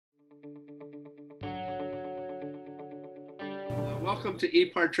Welcome to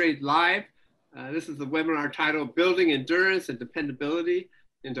ePartrade Live. This is the webinar titled Building Endurance and Dependability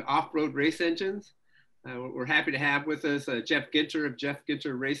into Off-Road Race Engines. We're happy to have with us Jeff Ginter of Jeff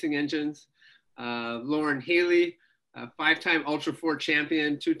Ginter Racing Engines, Lauren Healy, five-time Ultra 4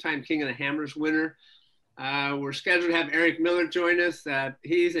 champion, two-time King of the Hammers winner. We're scheduled to have Eric Miller join us.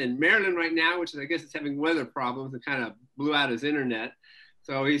 He's in Maryland right now, which is, I guess, it's having weather problems. It kind of blew out his internet.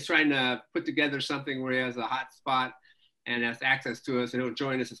 So he's trying to put together something where he has a hot spot and has access to us, and he'll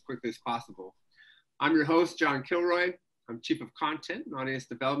join us as quickly as possible. I'm your host, John Kilroy. I'm Chief of Content and Audience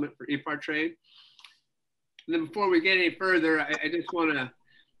Development for ePartrade. And then before we get any further, I just want to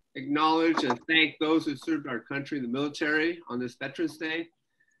acknowledge and thank those who served our country in the military on this Veterans Day.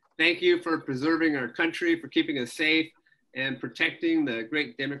 Thank you for preserving our country, for keeping us safe, and protecting the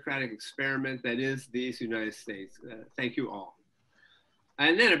great democratic experiment that is these United States. Thank you all.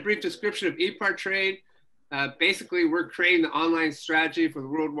 And then a brief description of ePartrade. Basically, we're creating the online strategy for the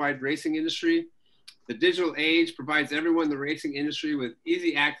worldwide racing industry. The digital age provides everyone in the racing industry with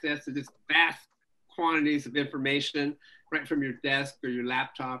easy access to just vast quantities of information right from your desk or your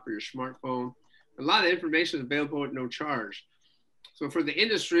laptop or your smartphone. A lot of information is available at no charge. So for the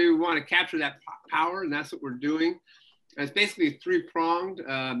industry, we want to capture that power, and that's what we're doing. And it's basically three-pronged.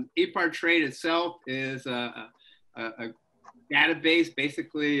 ePartrade itself is a database,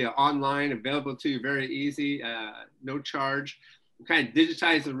 basically online, available to you, very easy, no charge. We kind of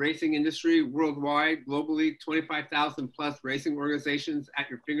digitize the racing industry worldwide, globally, 25,000 plus racing organizations at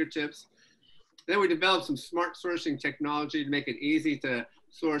your fingertips. Then we developed some smart sourcing technology to make it easy to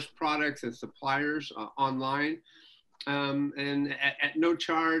source products and suppliers online. And at no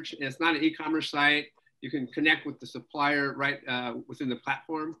charge, it's not an e-commerce site. You can connect with the supplier right within the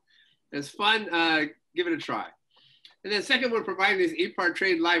platform. It's fun, give it a try. And then second, we're providing these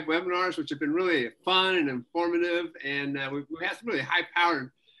ePartrade live webinars, which have been really fun and informative. And we have some really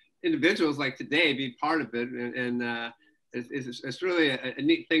high-powered individuals like today be part of it. And it's really a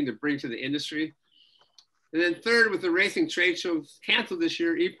neat thing to bring to the industry. And then third, with the racing trade shows canceled this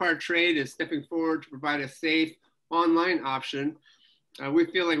year, ePartrade is stepping forward to provide a safe online option. We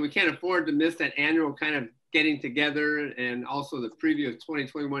feel like we can't afford to miss that annual kind of getting together and also the preview of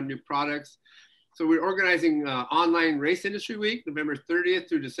 2021 new products. So we're organizing Online Race Industry Week, November 30th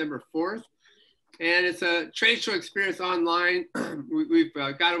through December 4th. And it's a trade show experience online. We've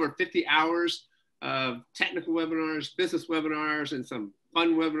got over 50 hours of technical webinars, business webinars, and some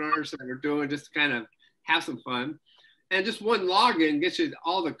fun webinars that we're doing just to kind of have some fun. And just one login gets you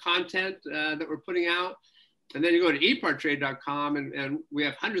all the content that we're putting out. And then you go to ePartrade.com, and we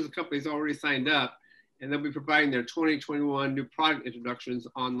have hundreds of companies already signed up, and they'll be providing their 2021 new product introductions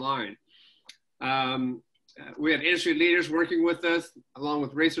online. We have industry leaders working with us, along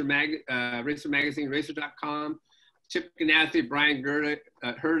with Racer Magazine, Racer.com, Chip Ganassi, Brian Herta,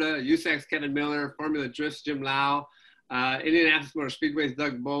 USAC's Kevin Miller, Formula Drift's Jim Lau, Indianapolis Motor Speedway's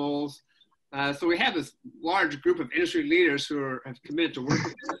Doug Bowles. So we have this large group of industry leaders who have committed to work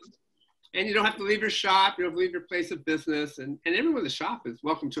with us. And you don't have to leave your shop, you don't have to leave your place of business, and everyone in the shop is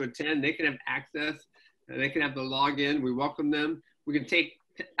welcome to attend. They can have access, they can have the login, we welcome them. We can take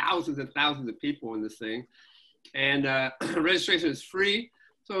thousands and thousands of people in this thing. And registration is free.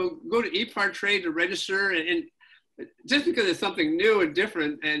 So go to ePartrade to register, and just because it's something new and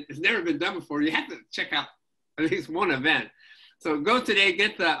different and it's never been done before, you have to check out at least one event. So go today,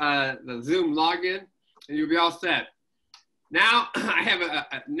 get the Zoom login, and you'll be all set. Now, I have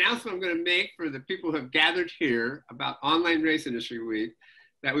an announcement I'm going to make for the people who have gathered here about Online Race Industry Week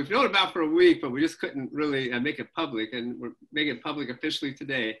that we've known about for a week, but we just couldn't really make it public, and we're making it public officially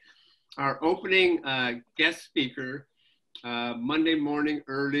today. Our opening guest speaker, Monday morning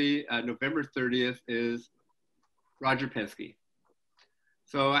early, November 30th, is Roger Penske.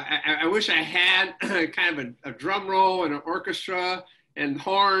 So I wish I had kind of a drum roll and an orchestra and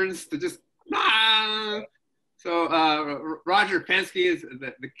horns to just, So Roger Penske is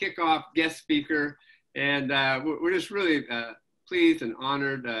the kickoff guest speaker, and we're just really pleased and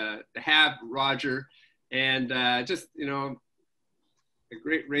honored to have Roger, and just, you know, a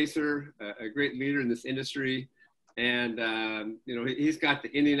great racer, a great leader in this industry. And, you know, he's got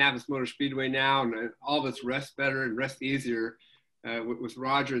the Indianapolis Motor Speedway now, and all of us rest better and rest easier with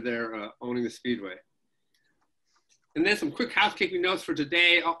Roger there owning the Speedway. And then some quick housekeeping notes for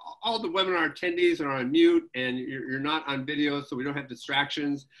today. All the webinar attendees are on mute, and you're not on video, so we don't have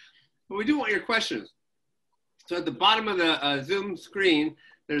distractions. But we do want your questions. So at the bottom of the Zoom screen,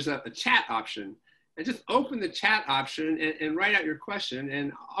 there's a chat option. And just open the chat option and write out your question.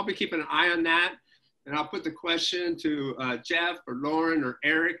 And I'll be keeping an eye on that. And I'll put the question to Jeff or Lauren or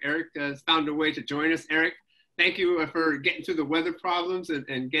Eric. Eric has found a way to join us. Eric, thank you for getting through the weather problems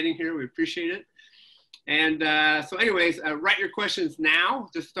and getting here. We appreciate it. And so anyways, write your questions now,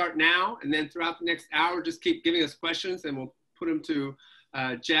 just start now. And then throughout the next hour, just keep giving us questions and we'll put them to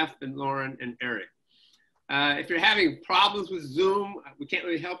Jeff and Lauren and Eric. If you're having problems with Zoom, we can't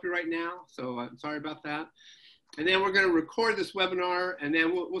really help you right now. So I'm sorry about that. And then we're going to record this webinar, and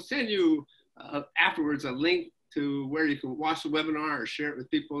then we'll send you afterwards a link to where you can watch the webinar or share it with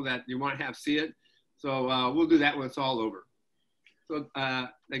people that you want to have see it. So we'll do that when it's all over. So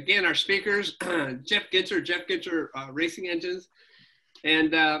again, our speakers, Jeff Ginter, Racing Engines.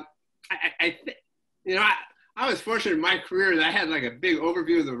 And I was fortunate in my career that I had like a big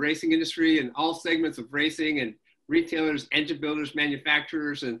overview of the racing industry and all segments of racing and retailers, engine builders,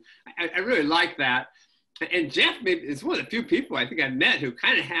 manufacturers. And I really like that. And Jeff maybe is one of the few people I think I met who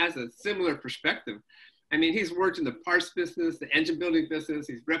kind of has a similar perspective. I mean, he's worked in the parts business, the engine building business.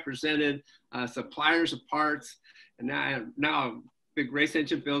 He's represented suppliers of parts, and now a big race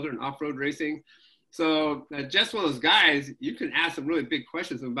engine builder and off-road racing. So Jeff's one of those guys, you can ask some really big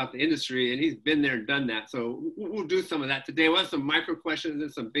questions about the industry, and he's been there and done that. So we'll do some of that today. We'll have some micro questions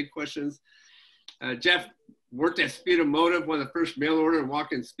and some big questions. Jeff worked at Speed Automotive, one of the first mail order and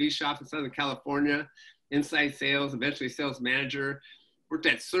walk-in speed shops in Southern California. Inside sales, eventually sales manager, worked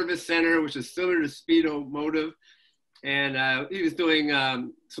at Service Center, which is similar to Speed Automotive. And he was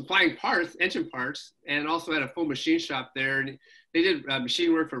doing supplying parts, engine parts, and also had a full machine shop there. And they did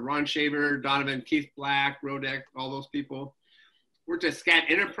machine work for Ron Shaver, Donovan, Keith Black, Rodeck, all those people. Worked at Scat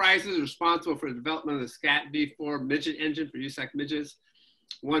Enterprises, responsible for the development of the Scat V4 midget engine for USAC midgets.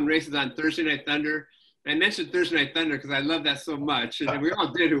 Won races on Thursday Night Thunder. I mentioned Thursday Night Thunder because I love that so much. And we all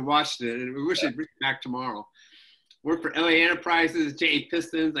did who watched it. And we wish they'd bring it back tomorrow. Worked for LA Enterprises, JA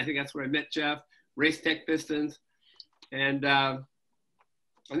Pistons. I think that's where I met Jeff. Race Tech Pistons. And then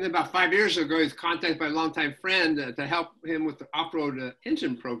about 5 years ago, he was contacted by a longtime friend to help him with the off-road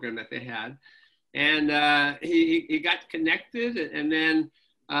engine program that they had. And he got connected. And then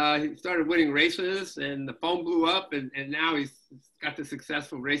he started winning races. And the phone blew up. And now he's got the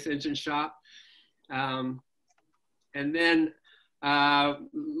successful race engine shop. And then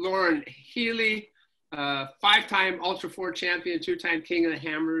Lauren Healy, five-time Ultra 4 champion, two-time King of the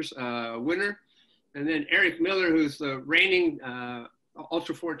Hammers winner. And then Eric Miller, who's the reigning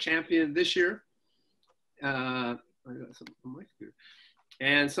Ultra 4 champion this year. And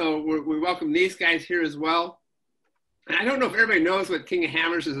so we welcome these guys here as well. And I don't know if everybody knows what King of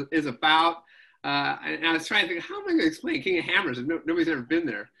Hammers is about. And I was trying to think, how am I going to explain King of Hammers if nobody's ever been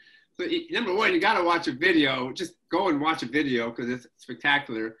there? So number one, you got to watch a video. Just go and watch a video because it's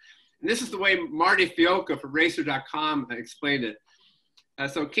spectacular. And this is the way Marty Fiocca for Racer.com explained it.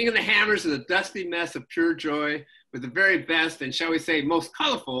 So King of the Hammers is a dusty mess of pure joy with the very best and, shall we say, most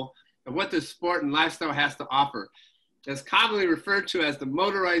colorful of what this sport and lifestyle has to offer. It's commonly referred to as the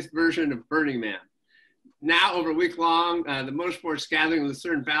motorized version of Burning Man. Now, over a week long, the Motorsports Gathering in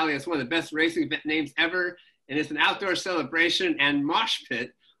Lucerne Valley is one of the best racing event names ever, and it's an outdoor celebration and mosh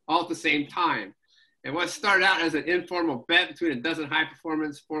pit all at the same time. And what started out as an informal bet between a dozen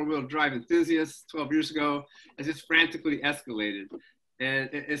high-performance four-wheel drive enthusiasts 12 years ago has just frantically escalated. And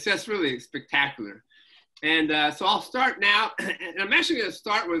it's just really spectacular. And so I'll start now, and I'm actually going to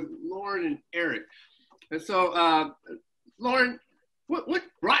start with Lauren and Eric. And so, Lauren, what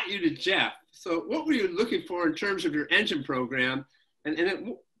brought you to Jeff? So what were you looking for in terms of your engine program? And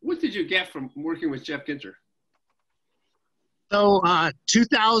then what did you get from working with Jeff Ginter? So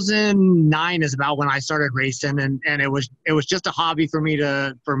 2009 is about when I started racing, and it was just a hobby for me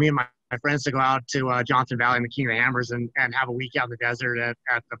and my friends to go out to Johnson Valley and the King of the Hammers and have a week out in the desert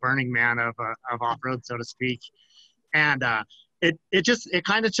at the Burning Man of off-road, so to speak. And it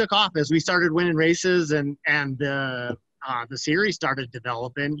kind of took off as we started winning races and the series started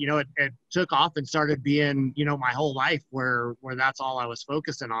developing. You know, it took off and started being, you know, my whole life where that's all I was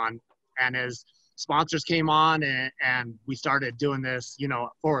focusing on. And as sponsors came on and we started doing this, you know,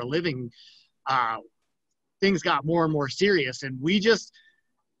 for a living, things got more and more serious. And we just,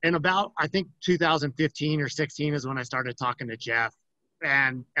 in about, I think 2015 or 16 is when I started talking to Jeff.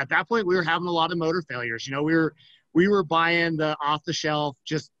 And at that point we were having a lot of motor failures. You know, we were buying the off the shelf,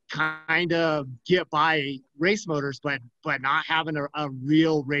 just kind of get by race motors, but not having a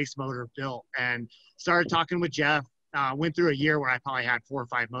real race motor built. And started talking with Jeff. Went through a year where I probably had 4 or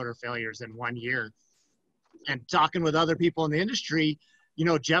 5 motor failures in 1 year. And talking with other people in the industry, you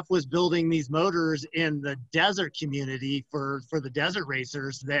know, Jeff was building these motors in the desert community for the desert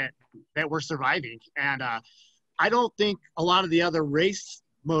racers that were surviving. And I don't think a lot of the other race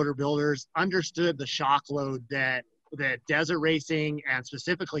motor builders understood the shock load that that desert racing and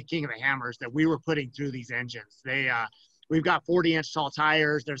specifically King of the Hammers that we were putting through these engines. We've got 40-inch tall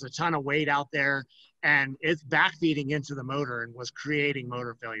tires. There's a ton of weight out there, and it's backfeeding into the motor and was creating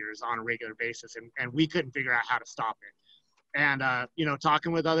motor failures on a regular basis. And we couldn't figure out how to stop it. And,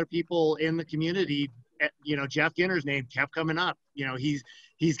 talking with other people in the community, Jeff Ginner's name kept coming up.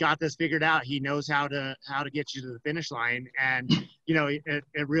 He's got this figured out. He knows how to get you to the finish line. And,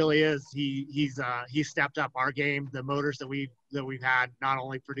 it really is, he's stepped up our game. The motors that we've had not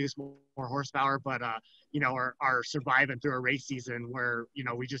only produce more horsepower, but, are surviving through a race season where,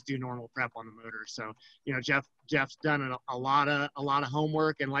 we just do normal prep on the motor. So, Jeff's done a lot of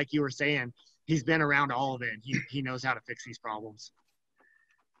homework. And like you were saying, he's been around all of it. He knows how to fix these problems.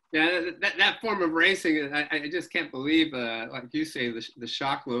 Yeah, that form of racing, I just can't believe, like you say, the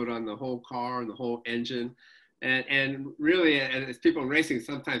shock load on the whole car and the whole engine. And really, as people in racing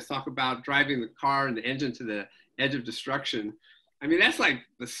sometimes talk about driving the car and the engine to the edge of destruction. I mean, that's like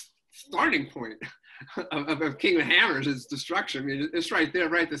the starting point of King of the Hammers is destruction. I mean, it's right there,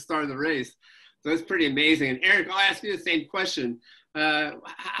 right at the start of the race. So it's pretty amazing. And Eric, I'll ask you the same question.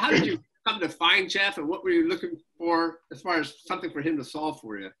 How did you come to find Jeff, and what were you looking for as far as something for him to solve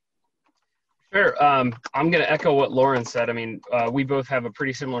for you? Sure. I'm going to echo what Lauren said. I mean, we both have a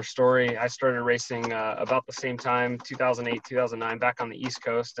pretty similar story. I started racing about the same time, 2008, 2009, back on the East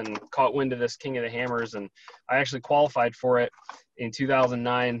Coast, and caught wind of this King of the Hammers. And I actually qualified for it in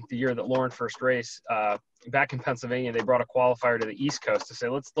 2009, the year that Lauren first raced. Back in Pennsylvania, they brought a qualifier to the East Coast to say,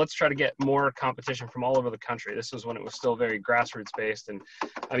 let's try to get more competition from all over the country. This was when it was still very grassroots based. And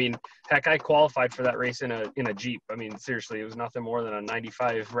I mean, heck, I qualified for that race in a Jeep. I mean, seriously, it was nothing more than a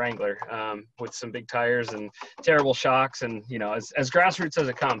 95 Wrangler with some big tires and terrible shocks, and, as grassroots as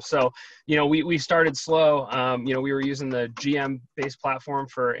it comes. So, we started slow. We were using the GM based platform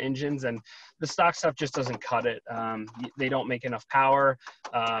for engines, and the stock stuff just doesn't cut it. They don't make enough power,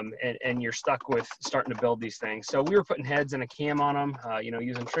 and you're stuck with starting to build these things. So we were putting heads and a cam on them,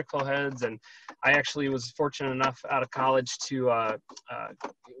 using trick flow heads. And I actually was fortunate enough out of college to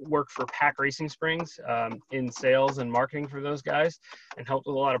work for Pack Racing Springs in sales and marketing for those guys, and helped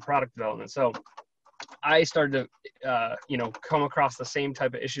with a lot of product development. So I started to, come across the same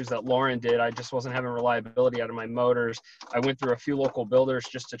type of issues that Lauren did. I just wasn't having reliability out of my motors. I went through a few local builders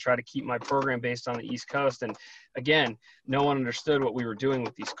just to try to keep my program based on the East Coast. And again, no one understood what we were doing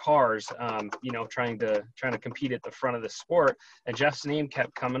with these cars, trying to compete at the front of the sport. And Jeff's name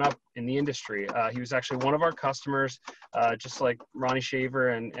kept coming up in the industry. He was actually one of our customers, just like Ronnie Shaver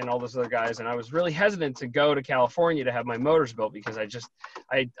and all those other guys. And I was really hesitant to go to California to have my motors built, because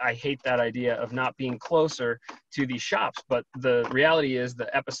I hate that idea of not being closer to these shops. But the reality is the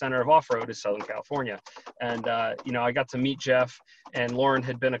epicenter of off-road is Southern California. And, I got to meet Jeff, and Lauren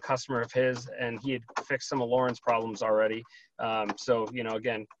had been a customer of his, and he had fixed some of Lauren's problems already. So,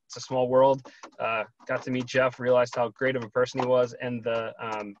 again, it's a small world. Got to meet Jeff, realized how great of a person he was, and the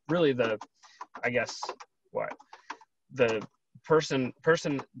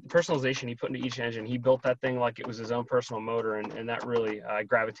personalization he put into each engine. He built that thing like it was his own personal motor, and that really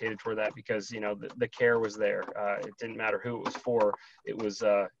gravitated toward that, because the care was there. It didn't matter who it was for. It was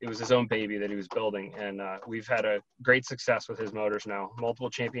his own baby that he was building, and we've had a great success with his motors now. Multiple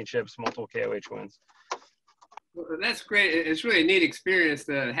championships, multiple KOH wins. Well, that's great. It's really a neat experience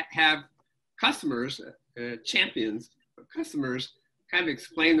to have customers, champions, customers, kind of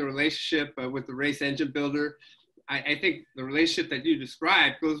explain the relationship with the race engine builder. I think the relationship that you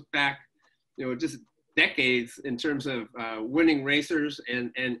described goes back, just decades in terms of winning racers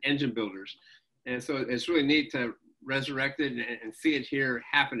and engine builders. And so it's really neat to resurrect it and see it here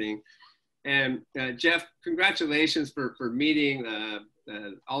happening. And Jeff, congratulations for meeting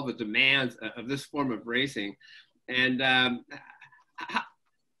all the demands of this form of racing. And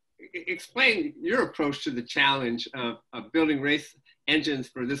explain your approach to the challenge of building race engines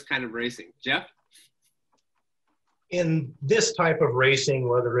for this kind of racing. Jeff? In this type of racing,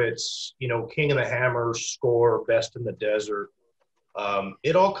 whether it's, King of the Hammers, Score, Best in the Desert,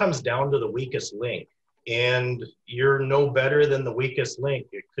 it all comes down to the weakest link. And you're no better than the weakest link.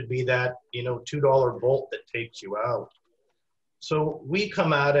 It could be that, $2 bolt that takes you out. So we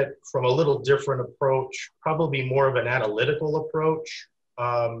come at it from a little different approach, probably more of an analytical approach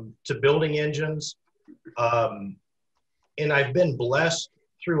to building engines. And I've been blessed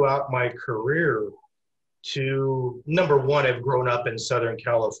throughout my career to, number one, I've grown up in Southern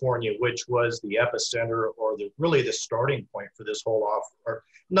California, which was the epicenter, or really the starting point for this whole or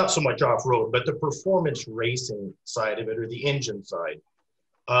not so much off-road, but the performance racing side of it, or the engine side.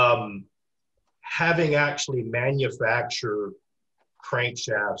 Having actually manufactured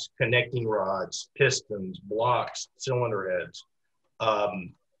crankshafts, connecting rods, pistons, blocks, cylinder heads.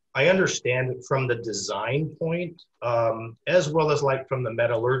 I understand it from the design point, as well as like from the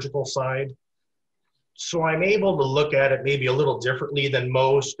metallurgical side. So I'm able to look at it maybe a little differently than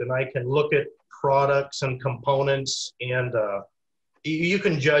most, and I can look at products and components, and you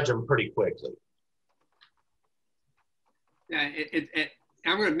can judge them pretty quickly. Yeah,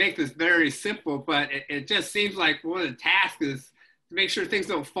 I'm going to make this very simple, but it just seems like one of the tasks is to make sure things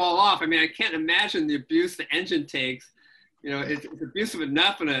don't fall off. I mean, I can't imagine the abuse the engine takes. You know, it's abusive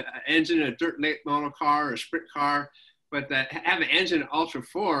enough in an engine in a dirt late model car or a sprint car, but to have an engine Ultra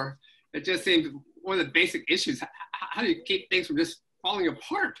 4, it just seems one of the basic issues. How do you keep things from just falling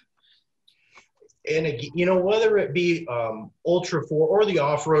apart? And, you know, whether it be Ultra 4 or the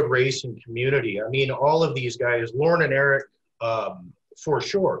off-road racing community, I mean, all of these guys, Lauren and Eric, for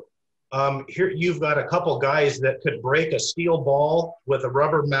sure. Here you've got a couple guys that could break a steel ball with a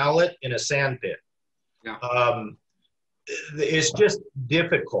rubber mallet in a sand pit. Yeah. It's just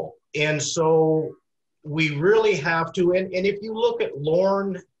difficult. And so we really have to, and if you look at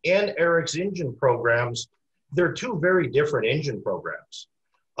Lauren and Eric's engine programs, they're two very different engine programs.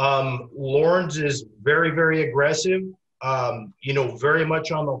 Lauren's is very, very aggressive, you know, very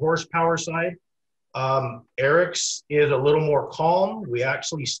much on the horsepower side. Eric's is a little more calm. We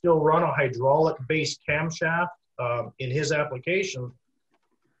actually still run a hydraulic-based camshaft in his application.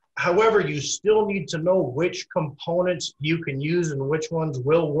 However, you still need to know which components you can use and which ones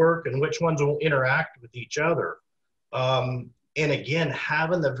will work and which ones will interact with each other. And again,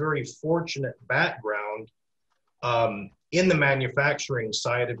 having the very fortunate background in the manufacturing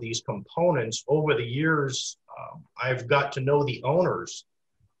side of these components, over the years, I've got to know the owners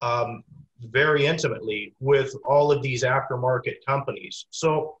very intimately with all of these aftermarket companies.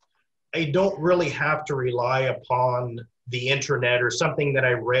 So I don't really have to rely upon the internet or something that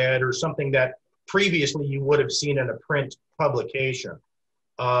I read or something that previously you would have seen in a print publication.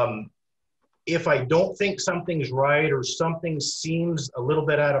 If I don't think something's right or something seems a little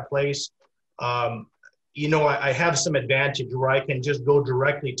bit out of place, you know, I have some advantage where I can just go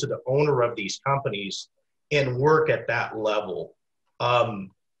directly to the owner of these companies and work at that level.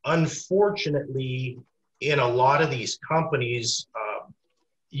 Unfortunately, in a lot of these companies,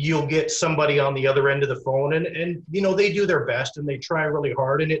 you'll get somebody on the other end of the phone and, you know, they do their best and they try really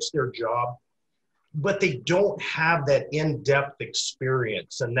hard and it's their job, but they don't have that in-depth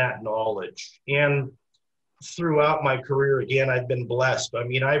experience and that knowledge. And throughout my career, again, I've been blessed. I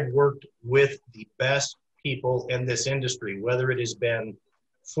mean, I've worked with the best people in this industry, whether it has been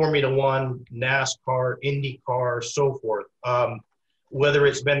Formula One, NASCAR, IndyCar, so forth, whether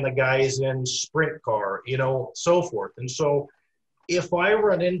it's been the guys in sprint car, you know, so forth. And so if I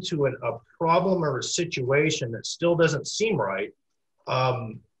run into a problem or a situation that still doesn't seem right,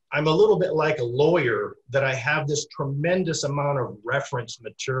 I'm a little bit like a lawyer, that I have this tremendous amount of reference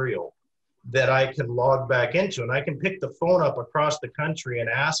material that I can log back into, and I can pick the phone up across the country and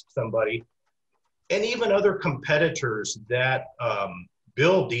ask somebody, and even other competitors that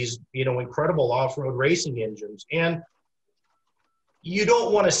build these, you know, incredible off-road racing engines. And you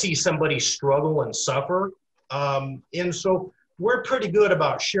don't want to see somebody struggle and suffer. And so we're pretty good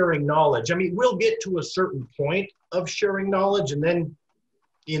about sharing knowledge. I mean, we'll get to a certain point of sharing knowledge, and then,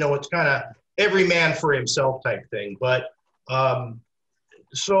 you know, it's kind of every man for himself type thing. But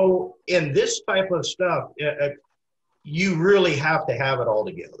so in this type of stuff, you really have to have it all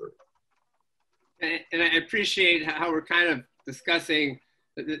together. And I appreciate how we're kind of discussing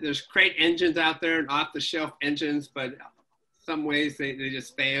that there's great engines out there and off-the-shelf engines, but some ways they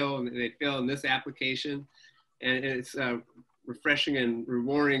just fail, and they fail in this application. And it's refreshing and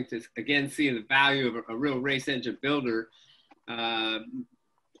rewarding to, again, see the value of a real race engine builder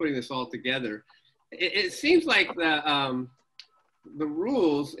putting this all together. It seems like the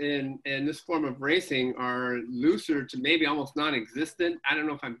rules in this form of racing are looser to maybe almost non-existent. I don't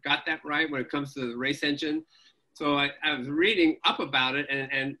know if I've got that right when it comes to the race engine. So I was reading up about it,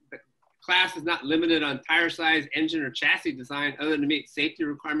 and the class is not limited on tire size, engine, or chassis design other than to meet safety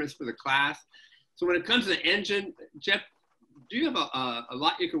requirements for the class. So when it comes to the engine, Jeff, do you have a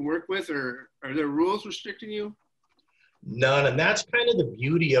lot you can work with, or are there rules restricting you? None, and that's kind of the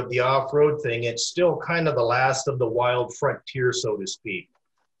beauty of the off-road thing. It's still kind of the last of the wild frontier, so to speak.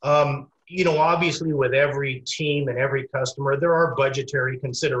 You know, obviously with every team and every customer, there are budgetary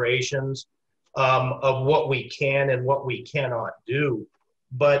considerations of what we can and what we cannot do.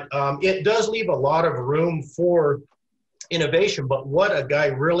 But it does leave a lot of room for innovation. But what a guy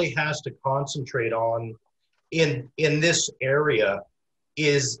really has to concentrate on in this area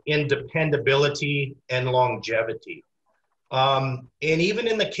is in dependability and longevity. And even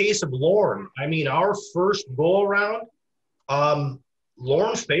in the case of Lorne, I mean, our first go around,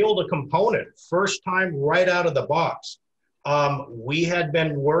 Lorne failed a component first time right out of the box. We had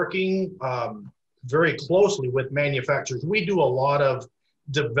been working very closely with manufacturers. We do a lot of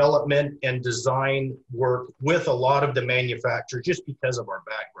development and design work with a lot of the manufacturers just because of our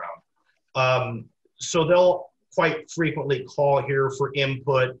background. So they'll quite frequently call here for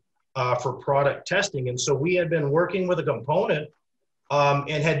input for product testing. And so we had been working with a component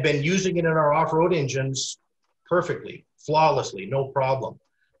and had been using it in our off-road engines perfectly, flawlessly, no problem.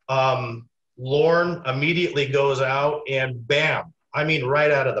 Lorne immediately goes out and bam, I mean,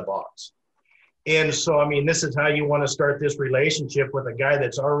 right out of the box. And so, I mean, this is how you want to start this relationship with a guy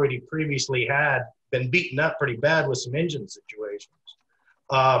that's already previously been beaten up pretty bad with some engine situations.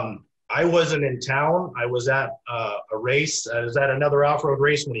 I wasn't in town. I was at a race. I was at another off-road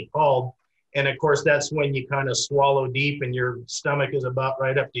race when he called. And of course, that's when you kind of swallow deep and your stomach is about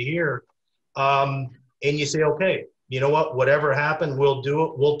right up to here. And you say, okay, you know what, whatever happened, we'll do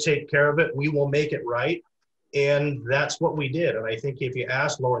it. We'll take care of it. We will make it right. And that's what we did. And I think if you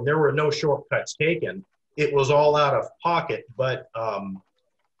ask Lauren, there were no shortcuts taken. It was all out of pocket, but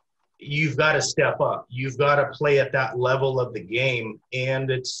you've got to step up. You've got to play at that level of the game.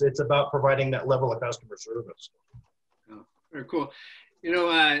 And it's about providing that level of customer service. Oh, very cool. You know,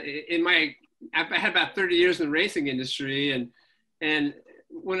 I had about 30 years in the racing industry, and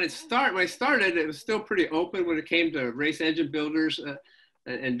when I started, it was still pretty open when it came to race engine builders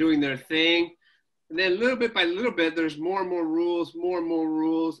and doing their thing. And then little bit by little bit, there's more and more rules.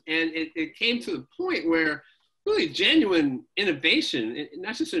 And it came to the point where really genuine innovation,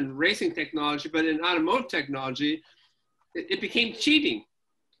 not just in racing technology, but in automotive technology, it became cheating.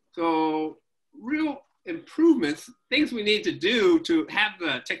 So real improvements, things we need to do to have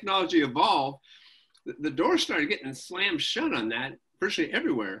the technology evolve, the doors started getting slammed shut on that virtually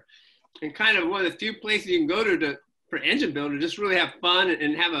everywhere. And kind of one of the few places you can go to for engine builder, just really have fun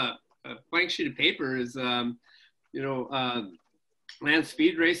and have a blank sheet of paper is, land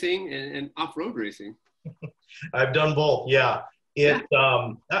speed racing and off-road racing. I've done both. Yeah.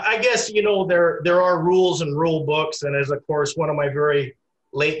 I guess, you know, there are rules and rule books. And as of course, one of my very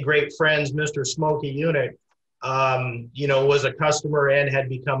late great friends, Mr. Smokey Unick, you know, was a customer and had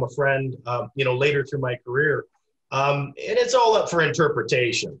become a friend, you know, later through my career. And it's all up for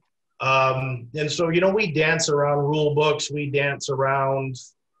interpretation. And so, you know, we dance around rule books. We dance around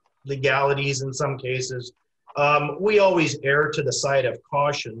legalities in some cases. We always err to the side of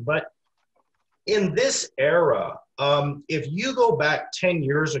caution. But in this era, if you go back 10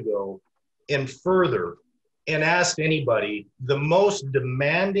 years ago and further and asked anybody, the most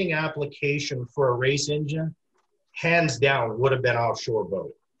demanding application for a race engine, hands down, would have been offshore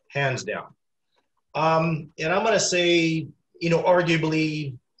boat, hands down. And I'm going to say, you know,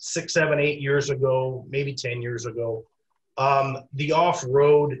 arguably 6, 7, 8 years ago, maybe 10 years ago, the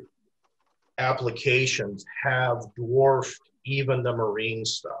off-road applications have dwarfed even the marine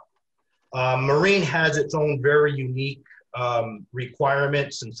stuff. Marine has its own very unique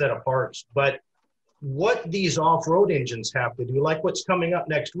requirements and set of parts, but what these off-road engines have to do, like what's coming up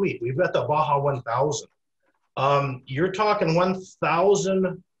next week, we've got the Baja 1000. You're talking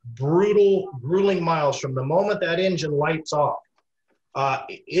 1,000 grueling miles from the moment that engine lights off.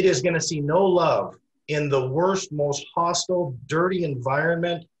 It is going to see no love in the worst, most hostile, dirty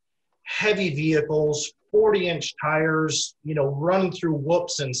environment, heavy vehicles, 40-inch tires, you know, running through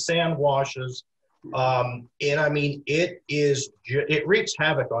whoops and sand washes. And I mean, it wreaks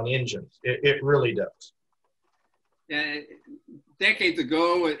havoc on engines. It really does. Decades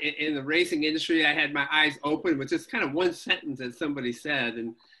ago in the racing industry, I had my eyes open with just kind of one sentence that somebody said.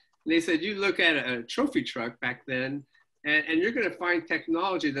 And they said, you look at a trophy truck back then, and you're going to find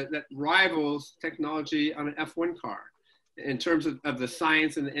technology that rivals technology on an F1 car in terms of the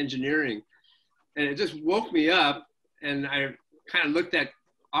science and the engineering. And it just woke me up, and I kind of looked at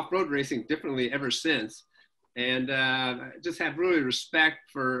off-road racing differently ever since. And I just have really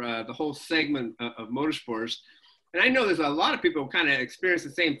respect for the whole segment of motorsports. And I know there's a lot of people who kind of experience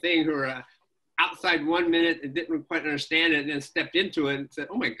the same thing, who are outside 1 minute and didn't quite understand it, and then stepped into it and said,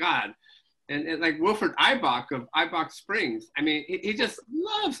 oh my God. And like Wilfred Eibach of Eibach Springs. I mean, he just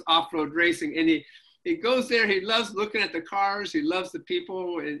loves off-road racing, and he goes there, he loves looking at the cars, he loves the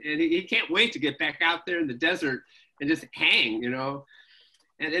people, and he can't wait to get back out there in the desert and just hang, you know.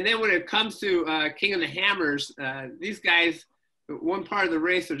 And then when it comes to King of the Hammers, these guys, one part of the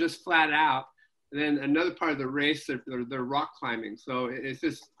race are just flat out, and then another part of the race, they're rock climbing. So it's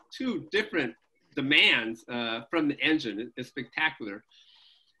just two different demands from the engine. It's spectacular.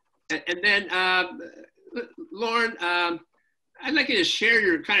 And then, Lauren, I'd like you to share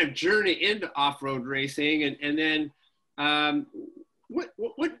your kind of journey into off-road racing, and then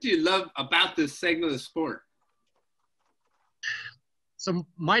what do you love about this segment of the sport? So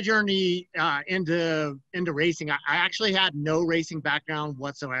my journey into racing, I actually had no racing background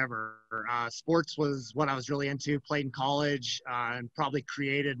whatsoever. Sports was what I was really into, played in college, and probably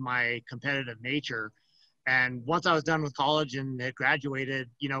created my competitive nature. And once I was done with college and had graduated,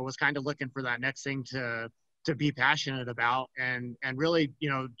 was kind of looking for that next thing to be passionate about, and really,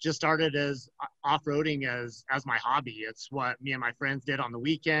 just started as off-roading as my hobby. It's what me and my friends did on the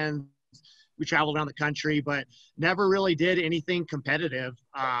weekends. We traveled around the country, but never really did anything competitive.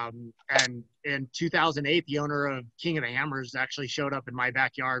 And in 2008, the owner of King of the Hammers actually showed up in my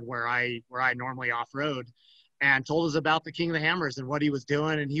backyard where I normally off-road, and told us about the King of the Hammers and what he was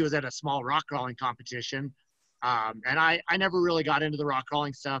doing. And he was at a small rock crawling competition. And I never really got into the rock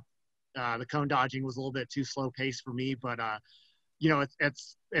crawling stuff. The cone dodging was a little bit too slow paced for me, but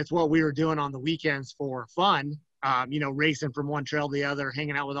it's what we were doing on the weekends for fun. Racing from one trail to the other,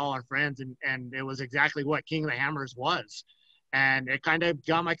 hanging out with all our friends, and it was exactly what King of the Hammers was. And it kind of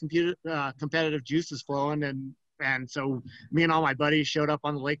got my competitive juices flowing. And so me and all my buddies showed up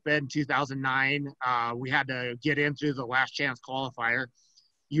on the lake bed in 2009. We had to get in through the last chance qualifier.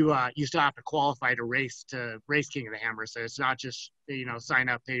 You still have to qualify to race King of the Hammers. So it's not just, sign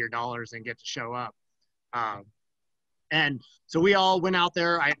up, pay your dollars, and get to show up. And so we all went out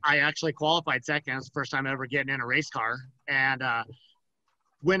there. I actually qualified second. It was the first time ever getting in a race car, and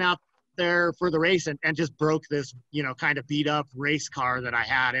went out there for the race and just broke this, kind of beat up race car that I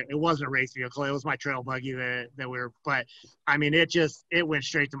had. It wasn't a race vehicle. It was my trail buggy but I mean, it went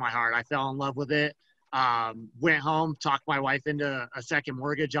straight to my heart. I fell in love with it. Went home, talked my wife into a second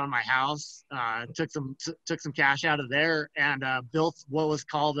mortgage on my house, took some cash out of there, and built what was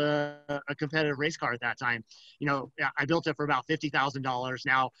called a competitive race car at that time. I built it for about $50,000.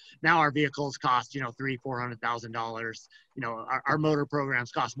 Now our vehicles cost, $300,000-$400,000. Our motor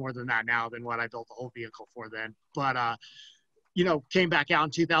programs cost more than that now than what I built the whole vehicle for then. But came back out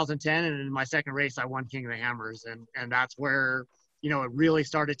in 2010, and in my second race, I won King of the Hammers, and that's where it really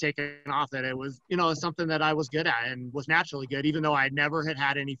started taking off, that it was, something that I was good at and was naturally good, even though I never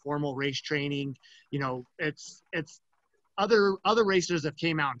had any formal race training. It's other racers have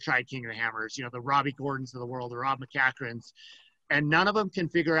came out and tried King of the Hammers, the Robbie Gordons of the world, the Rob McCachrons, and none of them can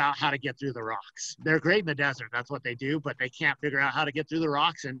figure out how to get through the rocks. They're great in the desert. That's what they do, but they can't figure out how to get through the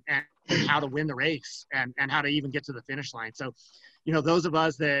rocks and how to win the race and how to even get to the finish line. So, those of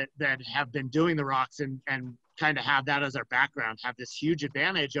us that have been doing the rocks and kind of have that as our background, have this huge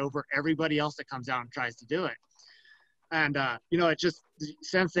advantage over everybody else that comes out and tries to do it. And, it just,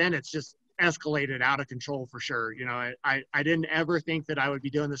 since then, it's just escalated out of control for sure. I didn't ever think that I would be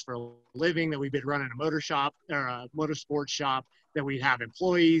doing this for a living, that we'd be running a motor shop or a motorsports shop, that we'd have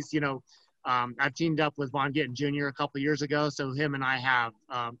employees. I've teamed up with Von Gittin Jr. a couple of years ago. So him and I have,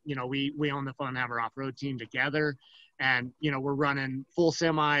 we own the Fun Hammer off-road team together, and, we're running full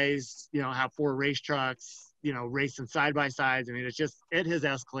semis, have 4 race trucks, racing side by sides. I mean, it has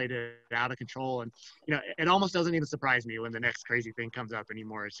escalated out of control, and, it almost doesn't even surprise me when the next crazy thing comes up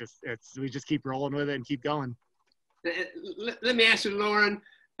anymore. We just keep rolling with it and keep going. Let me ask you, Lauren,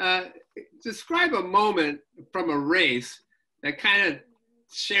 describe a moment from a race that kind of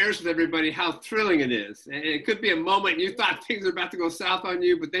shares with everybody how thrilling it is. And it could be a moment you thought things were about to go south on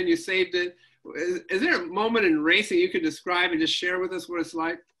you, but then you saved it. Is there a moment in racing you could describe and just share with us what it's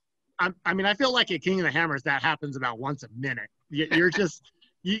like? I feel like at King of the Hammers, that happens about once a minute. You're just,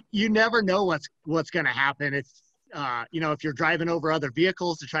 you never know what's going to happen. It's, if you're driving over other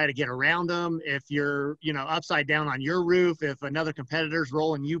vehicles to try to get around them, if you're, upside down on your roof, if another competitor's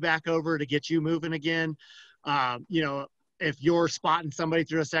rolling you back over to get you moving again, if you're spotting somebody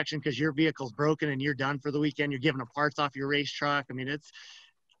through a section because your vehicle's broken and you're done for the weekend, you're giving them parts off your race truck. I mean,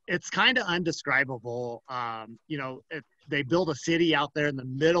 it's kind of undescribable. They build a city out there in the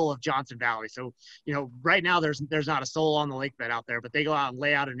middle of Johnson Valley. So, right now there's not a soul on the lake bed out there, but they go out and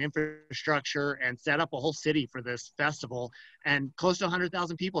lay out an infrastructure and set up a whole city for this festival. And close to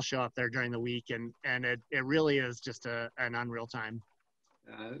 100,000 people show up there during the week. And it really is just an unreal time.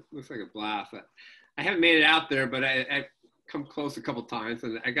 It looks like a blast. I haven't made it out there, but I've come close a couple times,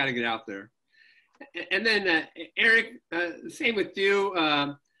 and I got to get out there. And then Eric, same with you.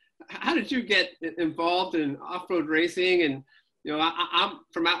 How did you get involved in off-road racing? And, I'm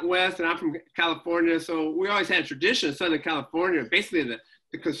from out west and I'm from California. So we always had a tradition in Southern California. Basically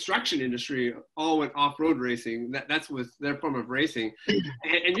the construction industry all went off-road racing. That's was their form of racing.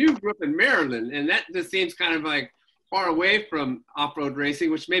 And you grew up in Maryland, and that just seems kind of like far away from off-road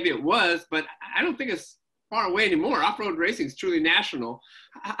racing, which maybe it was, but I don't think it's far away anymore. Off-road racing is truly national.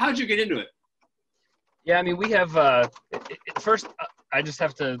 How'd you get into it? Yeah, I mean, we have first. I just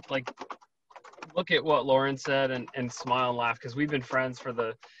have to look at what Lauren said and smile and laugh, because we've been friends for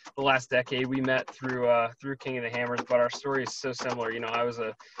the last decade. We met through King of the Hammers, but our story is so similar. You know, I was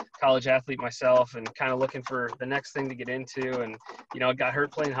a college athlete myself and kind of looking for the next thing to get into, and I got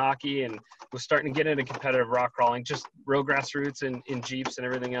hurt playing hockey and was starting to get into competitive rock crawling, just real grassroots in Jeeps and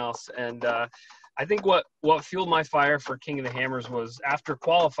everything else. And I think what fueled my fire for King of the Hammers was after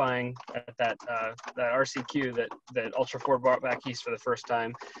qualifying at that RCQ that Ultra 4 brought back east for the first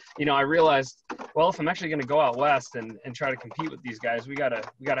time. I realized, well, if I'm actually going to go out west and try to compete with these guys, we gotta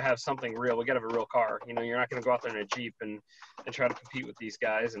have something real. We gotta have a real car. You're not going to go out there in a Jeep and try to compete with these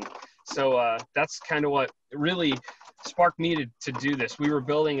guys. And so that's kind of what really sparked me to do this. We were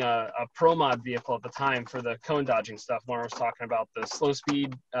building a pro mod vehicle at the time for the cone dodging stuff. When I was talking about the slow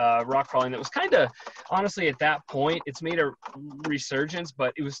speed rock crawling, that was kind of, honestly, at that point, it's made a resurgence,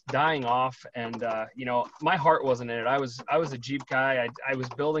 but it was dying off. And my heart wasn't in it. I was a Jeep guy. I was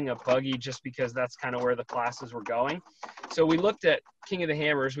building a buggy just because that's kind of where the classes were going. So we looked at King of the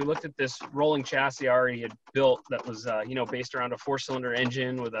Hammers. We looked at this rolling chassis I already had built that was based around a 4-cylinder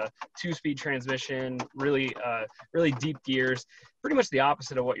engine with a 2-speed transmission, really deep gears, pretty much the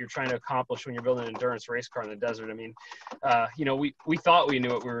opposite of what you're trying to accomplish when you're building an endurance race car in the desert. I mean, we thought we knew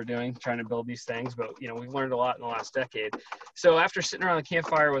what we were doing trying to build these things, but we've learned a lot in the last decade. So after sitting around the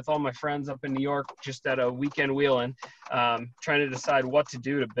campfire with all my friends up in New York, just at a weekend wheeling, trying to decide what to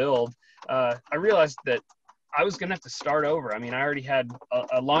do to build, I realized that I was going to have to start over. I mean, I already had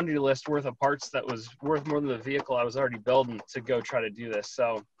a laundry list worth of parts that was worth more than the vehicle I was already building to go try to do this.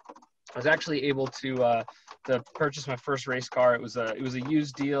 So I was actually able to purchase my first race car. It was a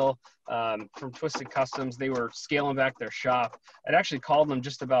used deal from Twisted Customs. They were scaling back their shop. I'd actually called them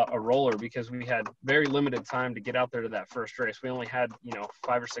just about a roller because we had very limited time to get out there to that first race. We only had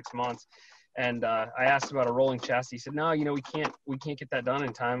 5 or 6 months. And I asked about a rolling chassis. He said, no, we can't get that done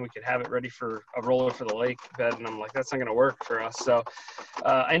in time. We could have it ready for a roller for the lake bed. And I'm like, that's not going to work for us. So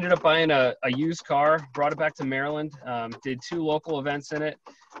I ended up buying a used car, brought it back to Maryland, did 2 local events in it.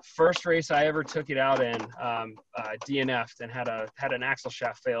 First race I ever took it out in, DNF'd and had an axle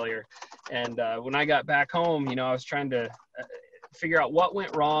shaft failure. And when I got back home, I was trying to figure out what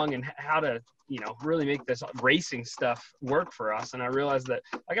went wrong and how to really make this racing stuff work for us. And I realized that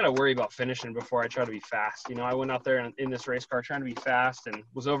I got to worry about finishing before I try to be fast. I went out there in this race car trying to be fast and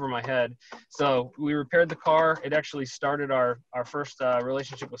was over my head. So we repaired the car. It actually started our first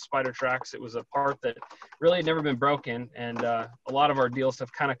relationship with Spider Tracks. It was a part that really had never been broken. And a lot of our deals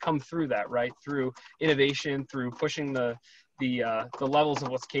have kind of come through that, right? Through innovation, through pushing the levels of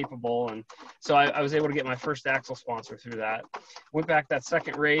what's capable. And so I was able to get my first axle sponsor through that. Went back that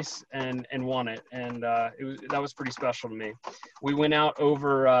second race and won it. And that was pretty special to me. We went out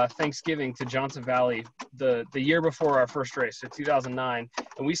over Thanksgiving to Johnson Valley the year before our first race, so 2009.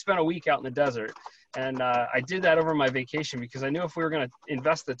 And we spent a week out in the desert. And I did that over my vacation because I knew if we were going to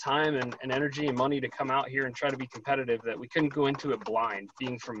invest the time and energy and money to come out here and try to be competitive, that we couldn't go into it blind,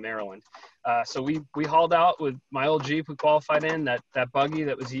 being from Maryland. So we hauled out with my old Jeep we qualified in, that buggy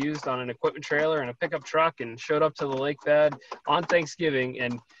that was used on an equipment trailer and a pickup truck, and showed up to the lake bed on Thanksgiving.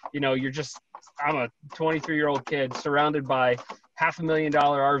 And, I'm a 23-year-old kid surrounded by $500,000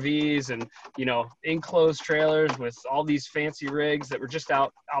 RVs and, enclosed trailers with all these fancy rigs that were just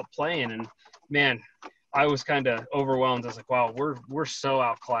out playing. And man, I was kind of overwhelmed. I was like, wow, we're so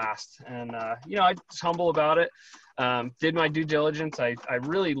outclassed. And, I was humble about it. Did my due diligence. I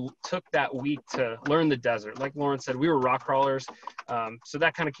really took that week to learn the desert. Like Lauren said, we were rock crawlers. So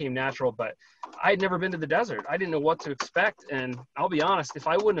that kind of came natural, but I had never been to the desert. I didn't know what to expect. And I'll be honest, if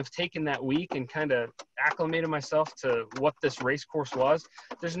I wouldn't have taken that week and kind of acclimated myself to what this race course was,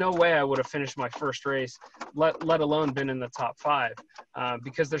 there's no way I would have finished my first race, let alone been in the top 5,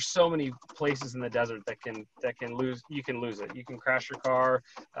 because there's so many places in the desert that can lose. You can lose it. You can crash your car,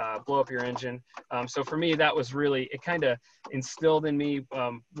 blow up your engine. So for me, that was really, it kind of instilled in me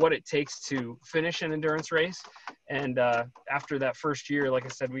what it takes to finish an endurance race. And after that first year, like I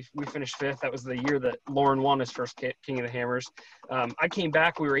said, we finished 5th. That was the year that Lauren won his first King of the Hammers. I came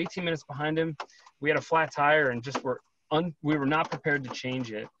back. We were 18 minutes behind him. We had a flat tire and just we were not prepared to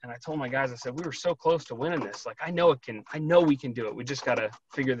change it. And I told my guys, I said, we were so close to winning this. Like, I know we can do it. We just got to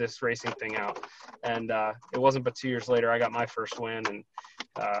figure this racing thing out. And it wasn't but 2 years later, I got my first win. And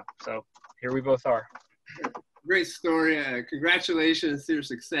so here we both are. Great story. Congratulations to your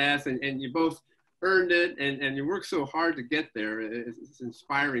success. And you both earned it, and you worked so hard to get there. It's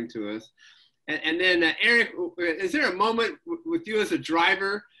inspiring to us. And then Eric, is there a moment with you as a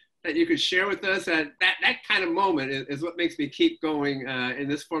driver that you could share with us? That kind of moment is what makes me keep going in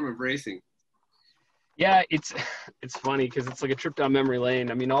this form of racing. Yeah, it's funny because it's like a trip down memory lane.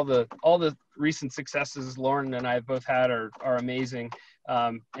 I mean, all the recent successes Lauren and I have both had are amazing,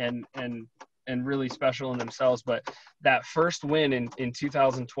 and really special in themselves. But that first win in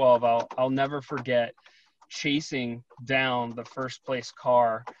 2012, I'll never forget chasing down the first place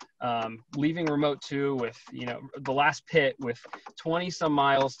car, leaving remote 2 with, the last pit with 20 some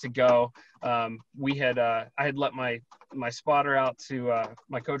miles to go. I had let my spotter out to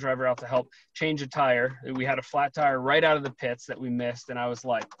my co-driver out to help change a tire. We had a flat tire right out of the pits that we missed, and I was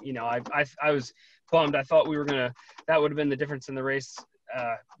like, I was bummed. I thought that would have been the difference in the race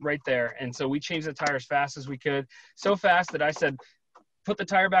right there. And so we changed the tire as fast as we could, so fast that I said, put the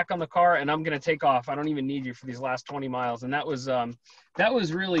tire back on the car and I'm going to take off. I don't even need you for these last 20 miles. And that was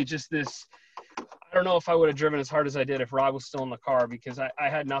really just this, I don't know if I would have driven as hard as I did if Rob was still in the car, because I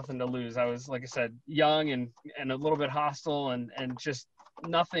had nothing to lose. I was, like I said, young and a little bit hostile, and just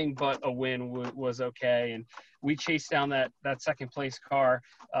nothing but a win was okay. And we chased down that second place car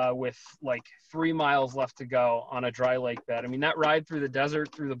with like 3 miles left to go on a dry lake bed. I mean, that ride through the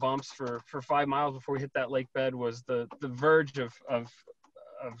desert, through the bumps for 5 miles before we hit that lake bed was the verge of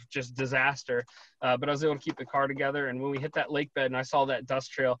just disaster. But I was able to keep the car together. And when we hit that lake bed and I saw that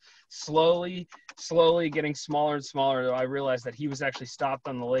dust trail slowly getting smaller and smaller, I realized that he was actually stopped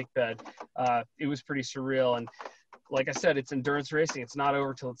on the lake bed. It was pretty surreal. And like I said, it's endurance racing. It's not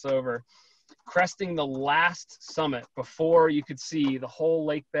over till it's over. Cresting the last summit before you could see the whole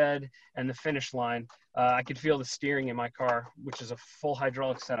lake bed and the finish line, I could feel the steering in my car, which is a full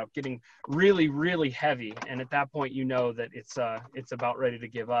hydraulic setup, getting really, really heavy. And at that point, you know that it's about ready to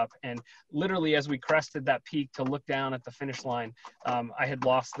give up. And literally, as we crested that peak to look down at the finish line, I had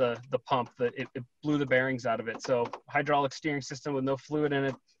lost the pump. It blew the bearings out of it. So hydraulic steering system with no fluid in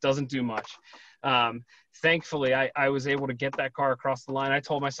it doesn't do much. Thankfully, I was able to get that car across the line. I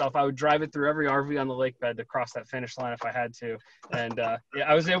told myself I would drive it through every RV on the lake bed to cross that finish line if I had to. And yeah,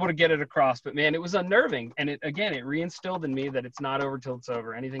 I was able to get it across. But man, it was unnerving. And it reinstilled in me that it's not over till it's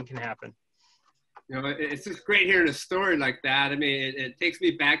over. Anything can happen. It's just great hearing a story like that. I mean, it takes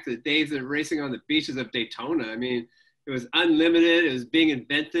me back to the days of racing on the beaches of Daytona. I mean, it was unlimited. It was being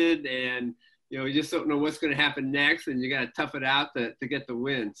invented. And, you just don't know what's going to happen next. And you got to tough it out to get the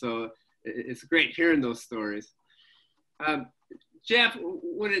win. So it's great hearing those stories. Jeff,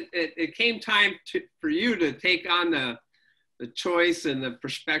 when it came time for you to take on the choice and the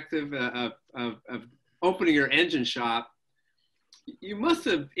perspective of opening your engine shop, you must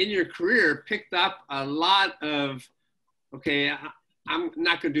have, in your career, picked up a lot of, okay, I'm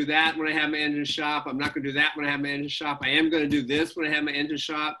not going to do that when I have my engine shop. I'm not going to do that when I have my engine shop. I am going to do this when I have my engine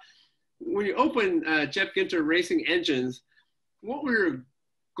shop. When you opened Jeff Ginter Racing Engines, what were your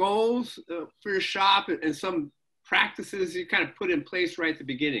goals for your shop and some practices you kind of put in place right at the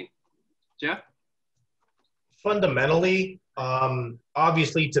beginning? Jeff? Fundamentally,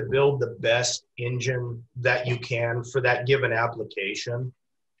 obviously to build the best engine that you can for that given application,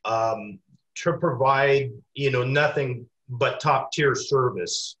 to provide, nothing but top tier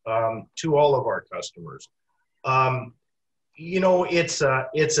service to all of our customers. It's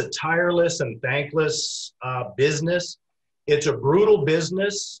a tireless and thankless business. It's a brutal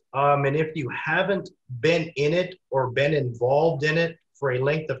business, and if you haven't been in it or been involved in it for a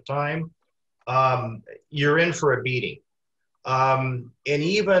length of time, you're in for a beating. And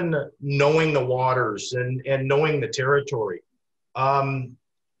even knowing the waters and knowing the territory,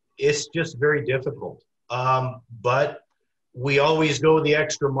 it's just very difficult. But we always go the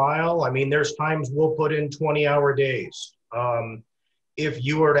extra mile. I mean, there's times we'll put in 20-hour days. If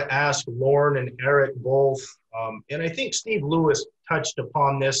you were to ask Lauren and Eric both, and I think Steve Lewis touched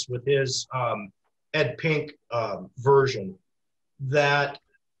upon this with his Ed Pink version, that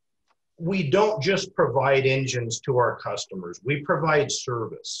we don't just provide engines to our customers, we provide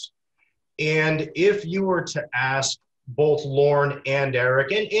service. And if you were to ask both Lauren and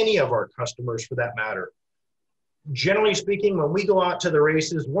Eric, and any of our customers for that matter, generally speaking, when we go out to the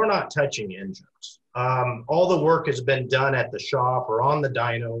races, we're not touching engines. All the work has been done at the shop or on the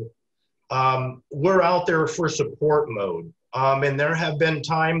dyno. We're out there for support mode. And there have been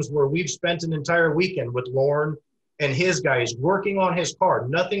times where we've spent an entire weekend with Lauren and his guys working on his car,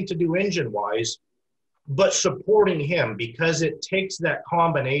 nothing to do engine-wise, but supporting him, because it takes that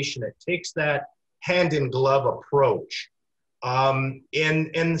combination, it takes that hand-in-glove approach. And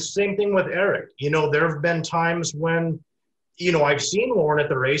the same thing with Eric. There have been times when, I've seen Lauren at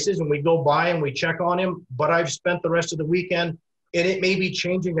the races and we go by and we check on him, but I've spent the rest of the weekend and it may be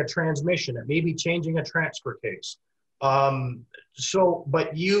changing a transmission. It may be changing a transfer case.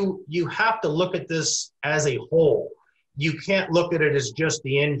 But you have to look at this as a whole. You can't look at it as just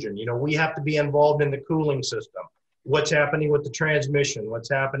the engine. You know, we have to be involved in the cooling system. What's happening with the transmission? What's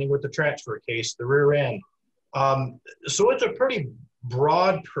happening with the transfer case, the rear end? So it's a pretty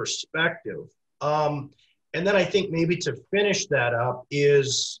broad perspective. And then I think maybe to finish that up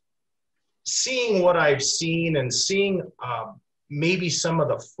is seeing what I've seen and seeing maybe some of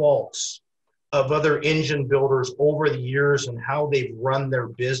the faults of other engine builders over the years and how they've run their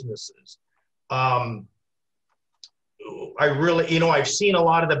businesses. I really, you know, I've seen a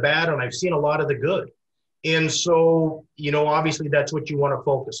lot of the bad and I've seen a lot of the good. And so, you know, obviously that's what you want to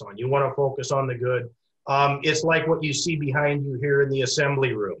focus on. You want to focus on the good. It's like what you see behind you here in the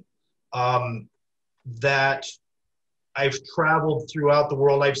assembly room. That I've traveled throughout the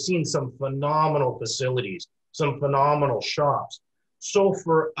world. I've seen some phenomenal facilities, some phenomenal shops. So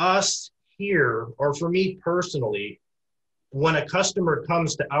for us here, or for me personally, when a customer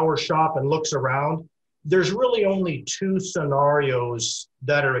comes to our shop and looks around, there's really only two scenarios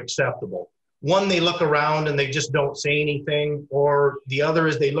that are acceptable. One, they look around and they just don't say anything, or the other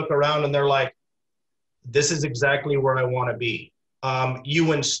is they look around and they're like, this is exactly where I want to be.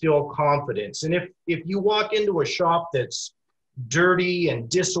 You instill confidence. And if you walk into a shop that's dirty and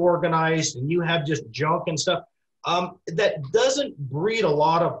disorganized and you have just junk and stuff, that doesn't breed a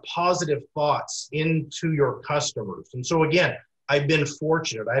lot of positive thoughts into your customers. And so again, I've been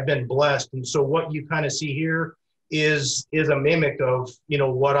fortunate, I've been blessed. And so what you kind of see here is a mimic of, you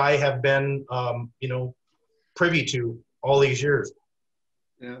know, what I have been, you know, privy to all these years.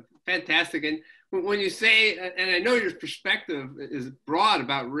 Yeah, fantastic. And when you say, and I know your perspective is broad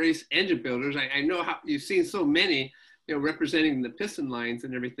about race engine builders, I know how you've seen so many, you know, representing the piston lines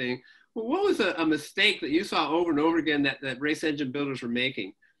and everything. Well, what was a mistake that you saw over and over again that race engine builders were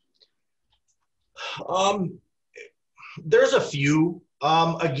making? There's a few.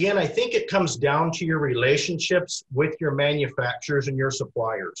 Again, I think it comes down to your relationships with your manufacturers and your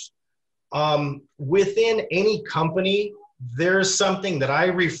suppliers. Within any company, there's something that I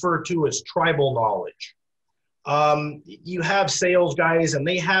refer to as tribal knowledge. You have sales guys and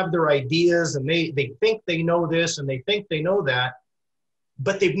they have their ideas and they think they know this and they think they know that,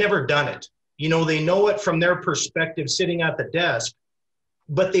 but they've never done it. You know, they know it from their perspective sitting at the desk,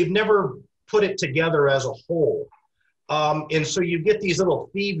 but they've never put it together as a whole. And so you get these little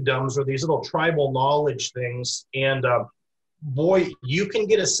fiefdoms or these little tribal knowledge things. And boy, you can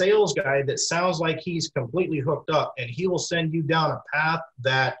get a sales guy that sounds like he's completely hooked up and he will send you down a path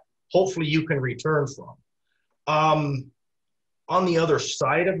that hopefully you can return from. On the other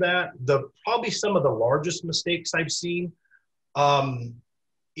side of that, probably some of the largest mistakes I've seen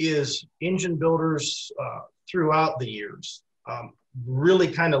is engine builders throughout the years really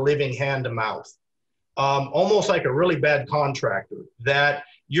kind of living hand to mouth. Almost like a really bad contractor that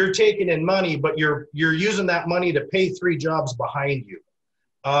you're taking in money, but you're using that money to pay 3 jobs behind you.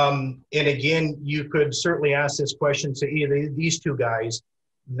 And again, you could certainly ask this question to either these two guys,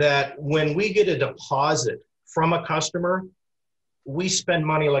 that when we get a deposit from a customer, we spend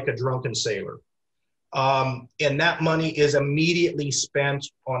money like a drunken sailor. And that money is immediately spent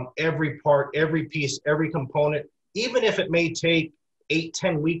on every part, every piece, every component, even if it may take 8,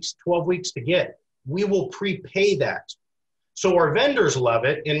 10 weeks, 12 weeks to get. We will prepay that. So our vendors love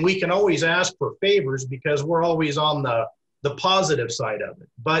it, and we can always ask for favors because we're always on the positive side of it.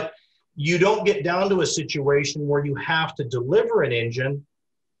 But you don't get down to a situation where you have to deliver an engine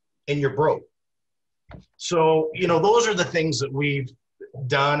and you're broke. So, you know, those are the things that we've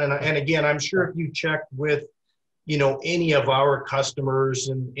done. And again, I'm sure if you check with, you know, any of our customers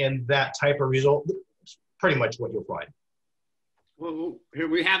and that type of result, it's pretty much what you'll find. Well, here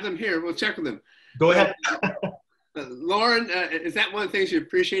we have them here. We'll check with them. Go ahead. Lauren, is that one of the things you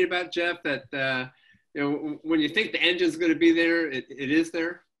appreciate about Jeff, that, you know, when you think the engine's going to be there, it is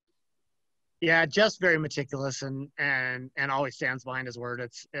there? Yeah, just very meticulous and always stands behind his word.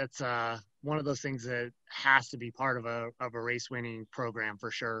 It's one of those things that has to be part of a race winning program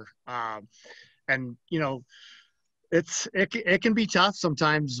for sure. And you know, it can be tough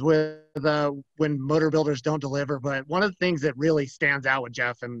sometimes with when motor builders don't deliver. But one of the things that really stands out with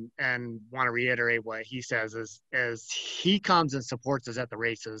Jeff and want to reiterate what he says is he comes and supports us at the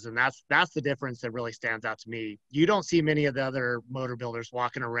races, and that's the difference that really stands out to me. You don't see many of the other motor builders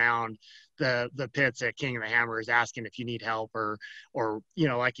walking around the pits at King of the Hammers asking if you need help or you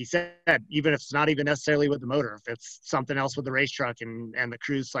know, like he said, even if it's not even necessarily with the motor, if it's something else with the race truck and the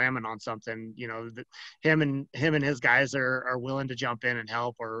crew's slamming on something, you know, him and his guys are willing to jump in and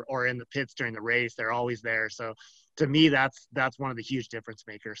help, or in the pits during the race, they're always there. So to me, that's one of the huge difference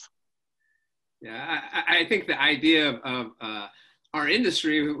makers. Yeah, I think the idea of our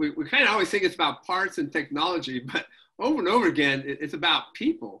industry, we kind of always think it's about parts and technology, but over and over again, it's about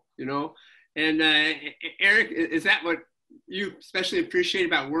people, you know. And Eric, is that what you especially appreciate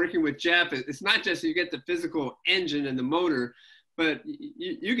about working with Jeff? It's not just you get the physical engine and the motor, but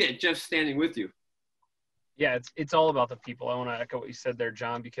you get Jeff standing with you. Yeah, it's all about the people. I want to echo what you said there,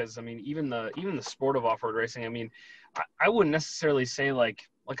 John, because I mean, even the sport of off-road racing, I mean, I wouldn't necessarily say like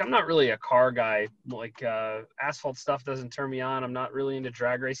I'm not really a car guy. Like asphalt stuff doesn't turn me on. I'm not really into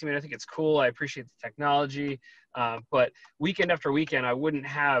drag racing. I mean, I think it's cool. I appreciate the technology, but weekend after weekend, I wouldn't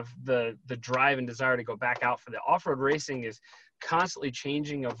have the drive and desire to go back out for the off-road racing. Is constantly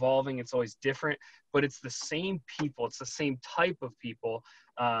changing, evolving. It's always different, but it's the same people. It's the same type of people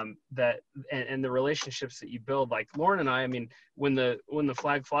that and the relationships that you build. Like Lauren and I mean, when the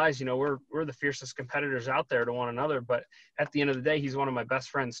flag flies, you know, we're the fiercest competitors out there to one another. But at the end of the day, he's one of my best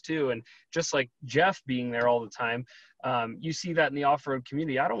friends too. And just like Jeff being there all the time, you see that in the off-road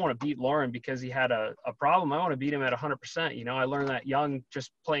community. I don't want to beat Lauren because he had a problem. I want to beat him at 100%. You know, I learned that young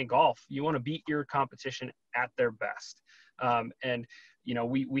just playing golf. You want to beat your competition at their best. And you know,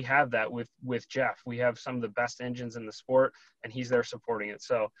 we have that with Jeff. We have some of the best engines in the sport, and he's there supporting it.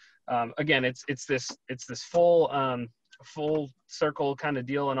 So again, it's this full circle kind of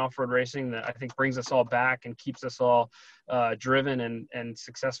deal in off-road racing that I think brings us all back and keeps us all driven and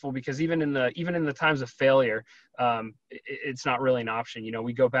successful. Because even in the times of failure, it's not really an option. You know,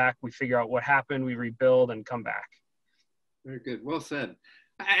 we go back, we figure out what happened, we rebuild, and come back. Very good. Well said.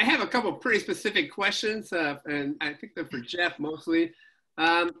 I have a couple pretty specific questions, and I think they're for Jeff mostly.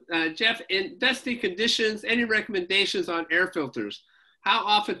 Jeff, in dusty conditions, any recommendations on air filters? How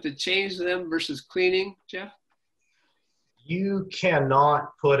often to change them versus cleaning, Jeff? You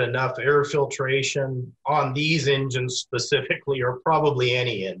cannot put enough air filtration on these engines specifically, or probably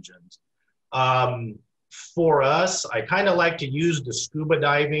any engines. For us, I kind of like to use the scuba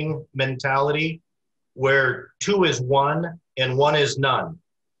diving mentality where 2 is 1 and 1 is none.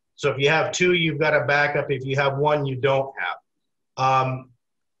 So if you have 2, you've got a backup. If you have 1, you don't have.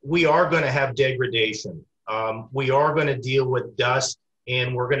 We are going to have degradation. We are going to deal with dust,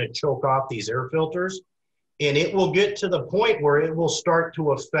 and we're going to choke off these air filters. And it will get to the point where it will start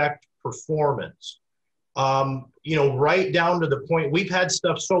to affect performance. You know, right down to the point, we've had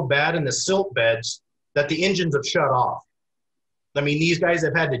stuff so bad in the silt beds that the engines have shut off. I mean, these guys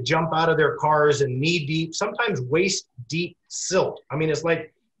have had to jump out of their cars in knee-deep, sometimes waist-deep silt. I mean, it's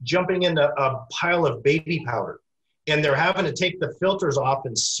like jumping into a pile of baby powder. And they're having to take the filters off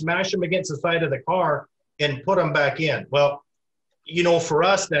and smash them against the side of the car and put them back in. Well, you know, for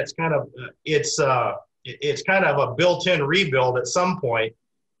us, that's kind of, it's kind of a built-in rebuild at some point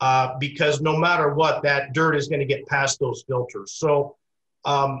because no matter what, that dirt is going to get past those filters. So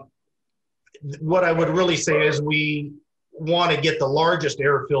what I would really say is we want to get the largest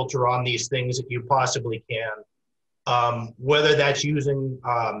air filter on these things that you possibly can, whether that's using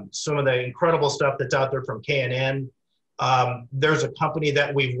some of the incredible stuff that's out there from K&N. There's a company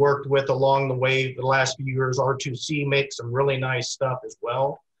that we've worked with along the way the last few years, R2C, makes some really nice stuff as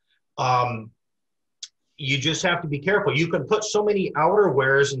well. You just have to be careful. You can put so many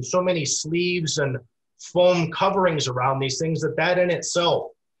outerwears and so many sleeves and foam coverings around these things that in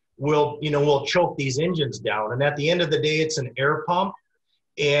itself will choke these engines down. And at the end of the day, it's an air pump,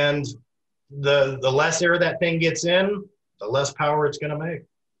 and the less air that thing gets in, the less power it's going to make.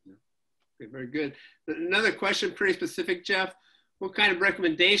 Okay, very good. Another question, pretty specific, Jeff. What kind of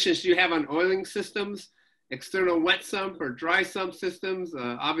recommendations do you have on oiling systems, external wet sump or dry sump systems?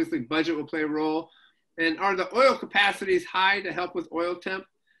 Obviously, budget will play a role. And are the oil capacities high to help with oil temp?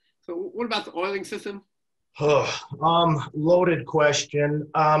 So what about the oiling system? Loaded question.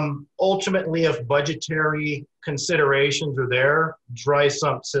 Ultimately, if budgetary considerations are there, dry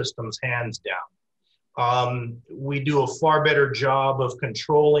sump systems, hands down. We do a far better job of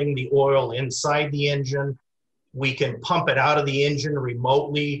controlling the oil inside the engine. We can pump it out of the engine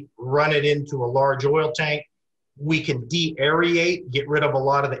remotely, run it into a large oil tank. We can de-aerate, get rid of a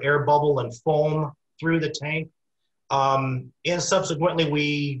lot of the air bubble and foam through the tank. And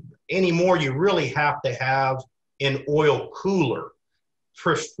subsequently, anymore, you really have to have an oil cooler,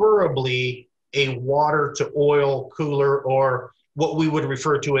 preferably a water to oil cooler, or what we would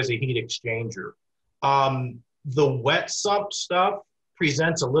refer to as a heat exchanger. The wet sump stuff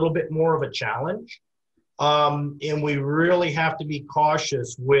presents a little bit more of a challenge. And we really have to be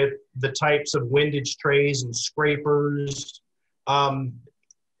cautious with the types of windage trays and scrapers.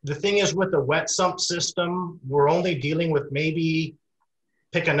 The thing is, with the wet sump system, we're only dealing with maybe,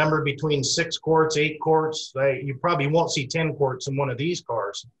 pick a number between 6 quarts, 8 quarts. You probably won't see 10 quarts in one of these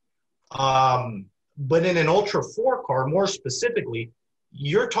cars. But in an Ultra 4 car, more specifically,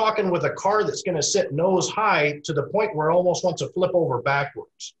 you're talking with a car that's going to sit nose high to the point where it almost wants to flip over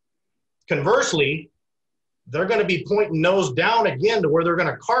backwards. Conversely, they're going to be pointing nose down again to where they're going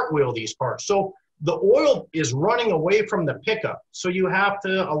to cartwheel these cars. So the oil is running away from the pickup. So you have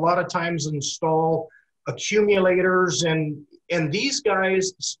to, a lot of times, install accumulators, and these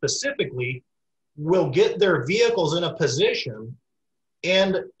guys specifically will get their vehicles in a position,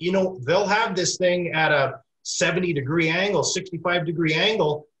 and, you know, they'll have this thing at a 70-degree angle, 65-degree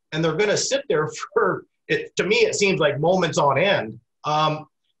angle, and they're going to sit there for, it, to me, it seems like moments on end.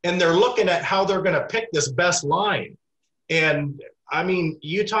 And they're looking at how they're going to pick this best line. And I mean,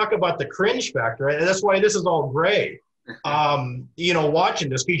 you talk about the cringe factor, and that's why this is all gray, you know, watching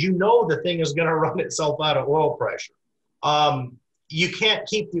this, because you know the thing is going to run itself out of oil pressure. You can't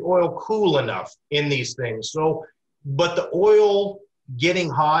keep the oil cool enough in these things. So, but the oil getting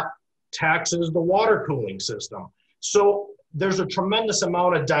hot taxes the water cooling system. So there's a tremendous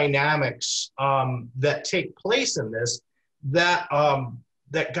amount of dynamics that take place in this that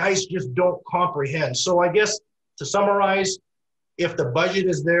that guys just don't comprehend. So I guess to summarize, if the budget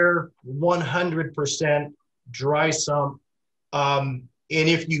is there, 100% dry sump. And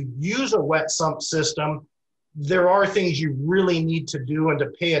if you use a wet sump system, there are things you really need to do and to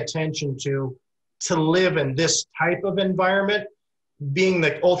pay attention to live in this type of environment, being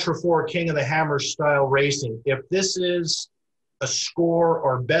the Ultra 4 King of the Hammer style racing. If this is a score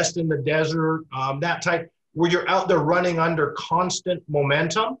or best in the desert, that type, where you're out there running under constant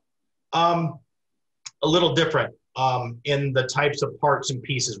momentum, a little different in the types of parts and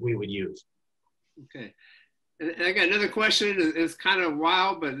pieces we would use. Okay. And I got another question. It's kind of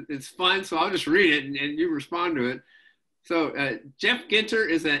wild, but it's fun. So I'll just read it and you respond to it. So Jeff Ginter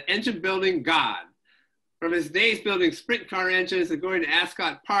is an engine building god. From his days building sprint car engines and going to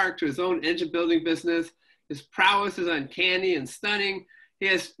Ascot Park to his own engine building business, his prowess is uncanny and stunning. He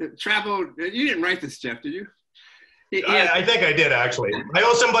has traveled. You didn't write this, Jeff, did you? I think I did, actually. I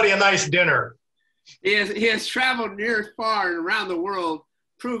owe somebody a nice dinner. He has traveled near, far, and around the world,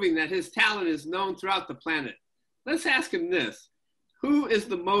 proving that his talent is known throughout the planet. Let's ask him this. Who is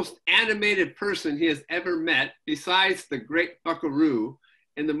the most animated person he has ever met besides the great Buckaroo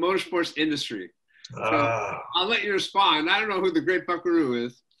in the motorsports industry? So I'll let you respond. I don't know who the great Buckaroo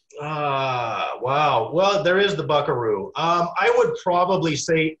is. Wow. Well, there is the Buckaroo. I would probably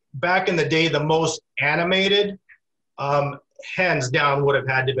say back in the day, the most animated, hands down, would have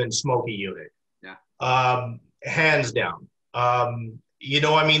had to have been Smokey Yunick. Yeah. Hands down. You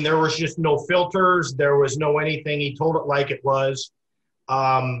know, I mean, there was just no filters. There was no anything. He told it like it was.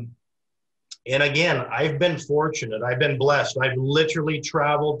 And again, I've been fortunate. I've been blessed. I've literally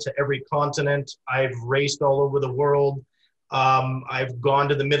traveled to every continent. I've raced all over the world. I've gone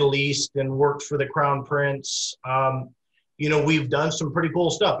to the Middle East and worked for the Crown Prince. You know, we've done some pretty cool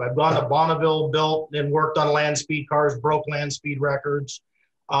stuff. I've gone to Bonneville, built and worked on land speed cars, broke land speed records.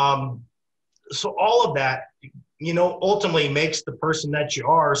 So all of that, you know, ultimately makes the person that you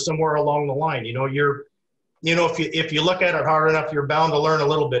are somewhere along the line. You know, if you look at it hard enough, you're bound to learn a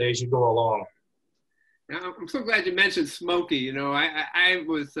little bit as you go along. I'm so glad you mentioned Smokey. You know, I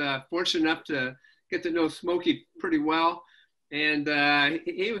was fortunate enough to get to know Smokey pretty well. And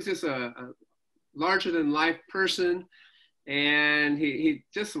he was just a larger than life person. And he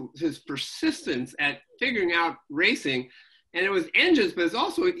just, his persistence at figuring out racing, and it was engines, but it's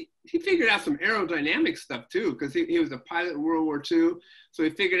also, he figured out some aerodynamic stuff too, because he was a pilot in World War II. So he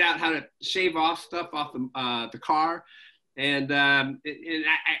figured out how to shave off stuff off the car. And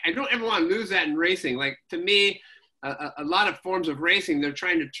I don't ever want to lose that in racing. Like, to me, a lot of forms of racing, they're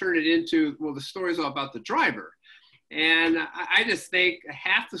trying to turn it into, well, the story's all about the driver. And I just think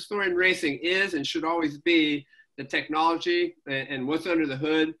half the story in racing is and should always be the technology and what's under the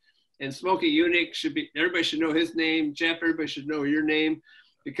hood. And Smokey Yunick should be, everybody should know his name. Jeff, everybody should know your name,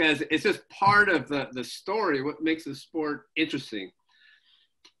 because it's just part of the story, what makes the sport interesting.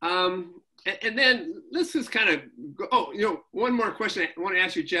 And then let's just kind of go, oh, you know, one more question I want to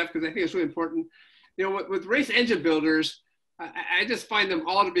ask you, Jeff, because I think it's really important. You know, with race engine builders, I just find them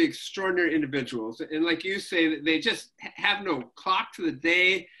all to be extraordinary individuals. And like you say, they just have no clock to the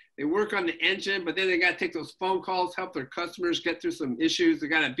day. They work on the engine, but then they got to take those phone calls, help their customers get through some issues. They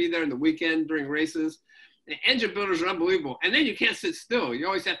got to be there in the weekend during races. The engine builders are unbelievable. And then you can't sit still. You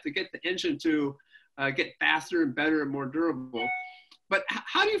always have to get the engine to get faster and better and more durable. But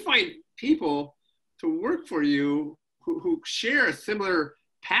how do you find people to work for you who share a similar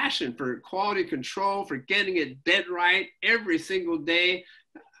passion for quality control, for getting it dead right every single day?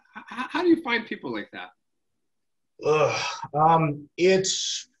 How do you find people like that?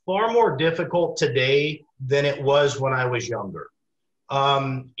 It's far more difficult today than it was when I was younger.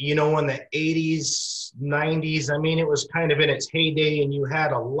 You know, in the 80s, 90s, I mean, it was kind of in its heyday, and you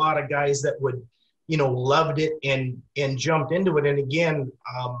had a lot of guys that would, you know, loved it and jumped into it. And again,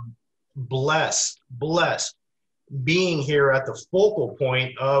 blessed being here at the focal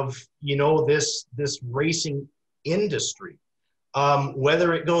point of, you know, this racing industry.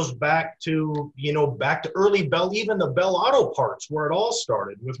 Whether it goes back to, you know, back to early Bell, even the Bell Auto Parts, where it all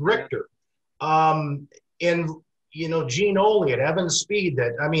started with Richter. And, you know, Gene Oley at Evans Speed,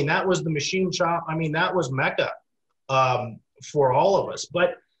 that, I mean, that was the machine shop. I mean, that was Mecca for all of us.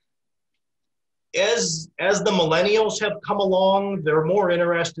 But as the millennials have come along, they're more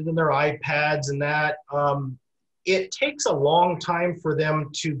interested in their iPads and that. It takes a long time for them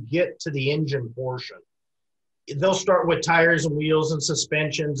to get to the engine portion. They'll start with tires and wheels and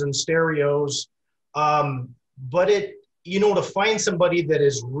suspensions and stereos. But it, you know, to find somebody that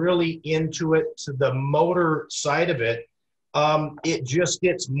is really into it, to the motor side of it, it just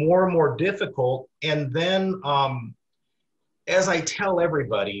gets more and more difficult. And then, as I tell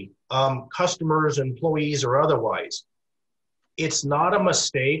everybody, customers, employees, or otherwise, it's not a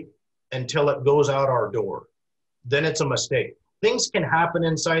mistake until it goes out our door. Then it's a mistake. Things can happen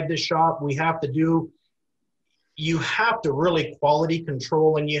inside the shop. You have to really quality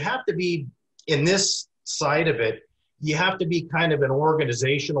control, and you have to be, in this side of it, you have to be kind of an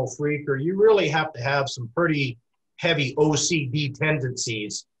organizational freak, or you really have to have some pretty heavy OCD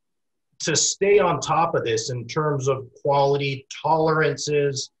tendencies to stay on top of this in terms of quality,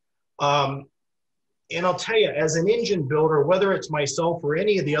 tolerances. And I'll tell you, as an engine builder, whether it's myself or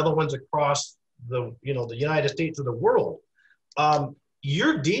any of the other ones across the, you know, the United States or the world,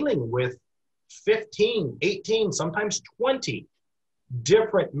 you're dealing with 15, 18, sometimes 20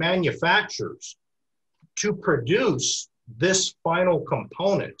 different manufacturers to produce this final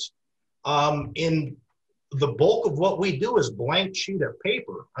component. In the bulk of what we do is blank sheet of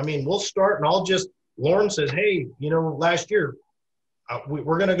paper. I mean, we'll start and Lauren says, hey, you know, last year,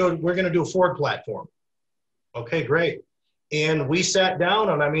 we're going to do a Ford platform. Okay, great. And we sat down,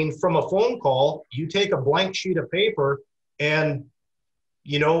 and I mean, from a phone call, you take a blank sheet of paper, and,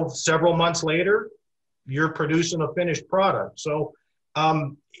 you know, several months later, you're producing a finished product. So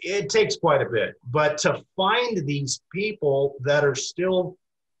it takes quite a bit. But to find these people that are still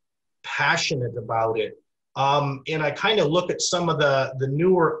passionate about it, and I kind of look at some of the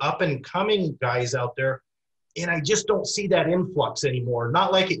newer up-and-coming guys out there, and I just don't see that influx anymore.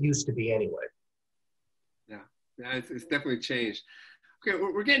 Not like it used to be anyway. Yeah, it's definitely changed. Okay,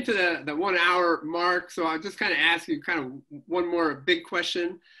 we're getting to the 1 hour mark, so I'll just kind of ask you kind of one more big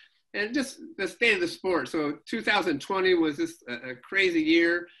question, and just the state of the sport. So 2020 was just a crazy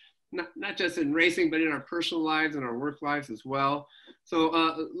year, not just in racing, but in our personal lives and our work lives as well. So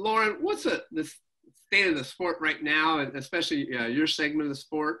Lauren, what's the state of the sport right now, and especially your segment of the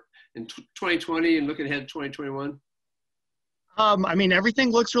sport in 2020 and looking ahead to 2021? I mean, everything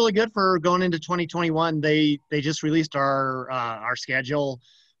looks really good for going into 2021. They just released our schedule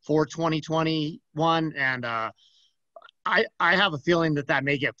for 2021, and I have a feeling that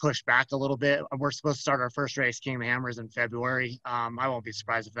may get pushed back a little bit. We're supposed to start our first race, King of the Hammers, in February. I won't be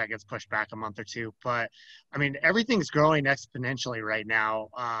surprised if that gets pushed back a month or two. But I mean, everything's growing exponentially right now.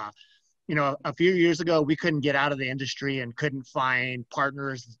 You know, a few years ago, we couldn't get out of the industry and couldn't find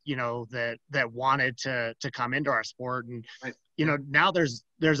partners, you know, that wanted to come into our sport. And, right. You know, now there's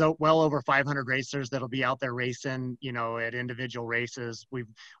well over 500 racers that'll be out there racing, you know, at individual races. We've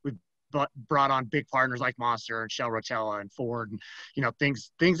brought on big partners like Monster and Shell Rotella and Ford, and, you know,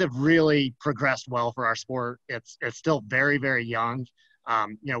 things have really progressed well for our sport. It's still very, very young.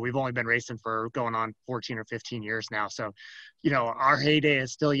 You know, we've only been racing for going on 14 or 15 years now. So, you know, our heyday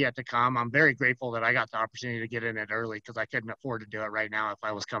is still yet to come. I'm very grateful that I got the opportunity to get in it early, because I couldn't afford to do it right now if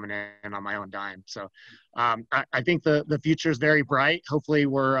I was coming in on my own dime. So I think the future is very bright. Hopefully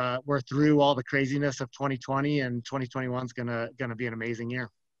we're through all the craziness of 2020, and 2021 is gonna be an amazing year.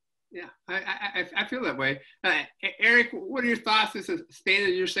 Yeah, I feel that way. Eric, what are your thoughts? This is state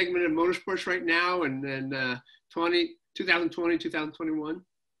of your segment of motorsports right now, and then 2020, 2021? I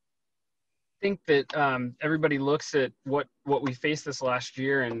think that everybody looks at what we faced this last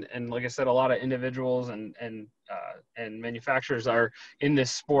year, and like I said, a lot of individuals and manufacturers are in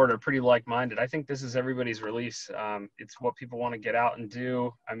this sport are pretty like-minded. I think this is everybody's release. It's what people want to get out and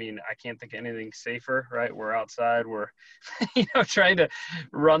do. I mean, I can't think of anything safer, right? We're outside, we're trying to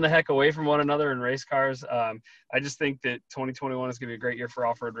run the heck away from one another in race cars. I just think that 2021 is going to be a great year for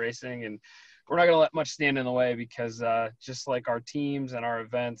off-road racing, and we're not going to let much stand in the way, because just like our teams and our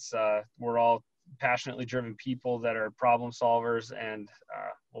events, we're all passionately driven people that are problem solvers, and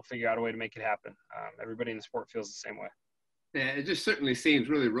we'll figure out a way to make it happen. Everybody in the sport feels the same way. Yeah, it just certainly seems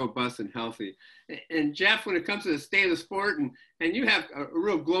really robust and healthy. And Jeff, when it comes to the state of the sport, and you have a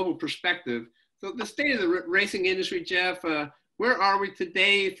real global perspective, so the state of the racing industry, Jeff, where are we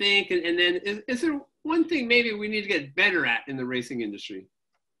today, you think? And then is there one thing maybe we need to get better at in the racing industry?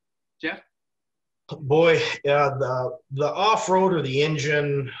 Jeff? Boy, yeah, the off-road or the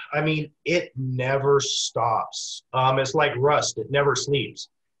engine, I mean, it never stops. It's like rust. It never sleeps.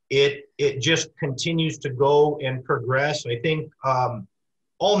 It just continues to go and progress. I think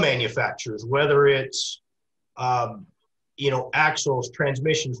all manufacturers, whether it's, axles,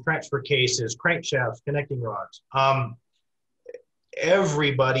 transmissions, transfer cases, crankshafts, connecting rods,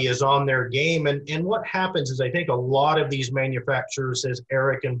 everybody is on their game. And what happens is I think a lot of these manufacturers, as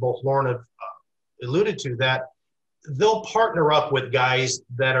Eric and both Lauren have alluded to, that they'll partner up with guys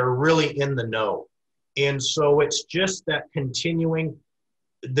that are really in the know. And so it's just that continual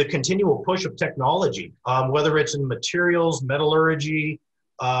push of technology, whether it's in materials, metallurgy,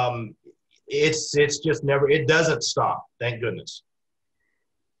 it's just never, it doesn't stop. Thank goodness.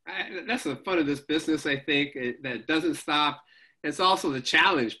 That's the fun of this business, I think, that it doesn't stop. It's also the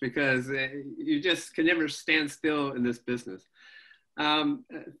challenge, because you just can never stand still in this business.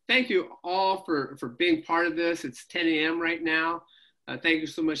 Thank you all for being part of this. It's 10 a.m. right now. Thank you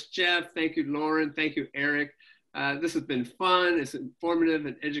so much, Jeff. Thank you, Lauren. Thank you, Eric. This has been fun. It's informative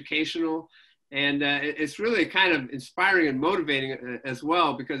and educational. And it's really kind of inspiring and motivating as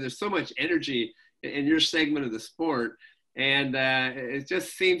well, because there's so much energy in your segment of the sport. And it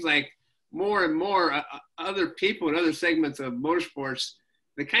just seems like more and more other people in other segments of motorsports,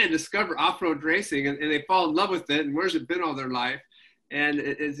 they kind of discover off-road racing and they fall in love with it. And where's it been all their life? And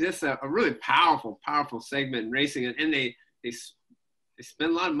it's just a really powerful segment in racing. And they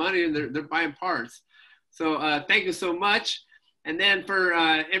spend a lot of money, and they're buying parts. So thank you so much. And then for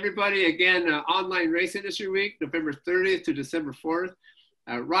everybody, again, Online Race Industry Week, November 30th to December 4th.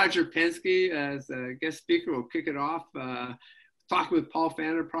 Roger Penske as a guest speaker will kick it off. Talking with Paul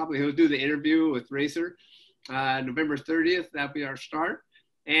Fanner, probably he'll do the interview with Racer. November 30th, that'll be our start.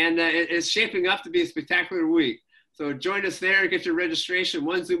 And it's shaping up to be a spectacular week. So join us there, get your registration,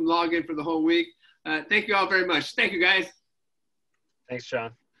 one Zoom login for the whole week. Thank you all very much. Thank you, guys. Thanks,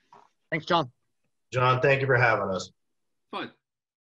 John. Thanks, John. John, thank you for having us. Fun.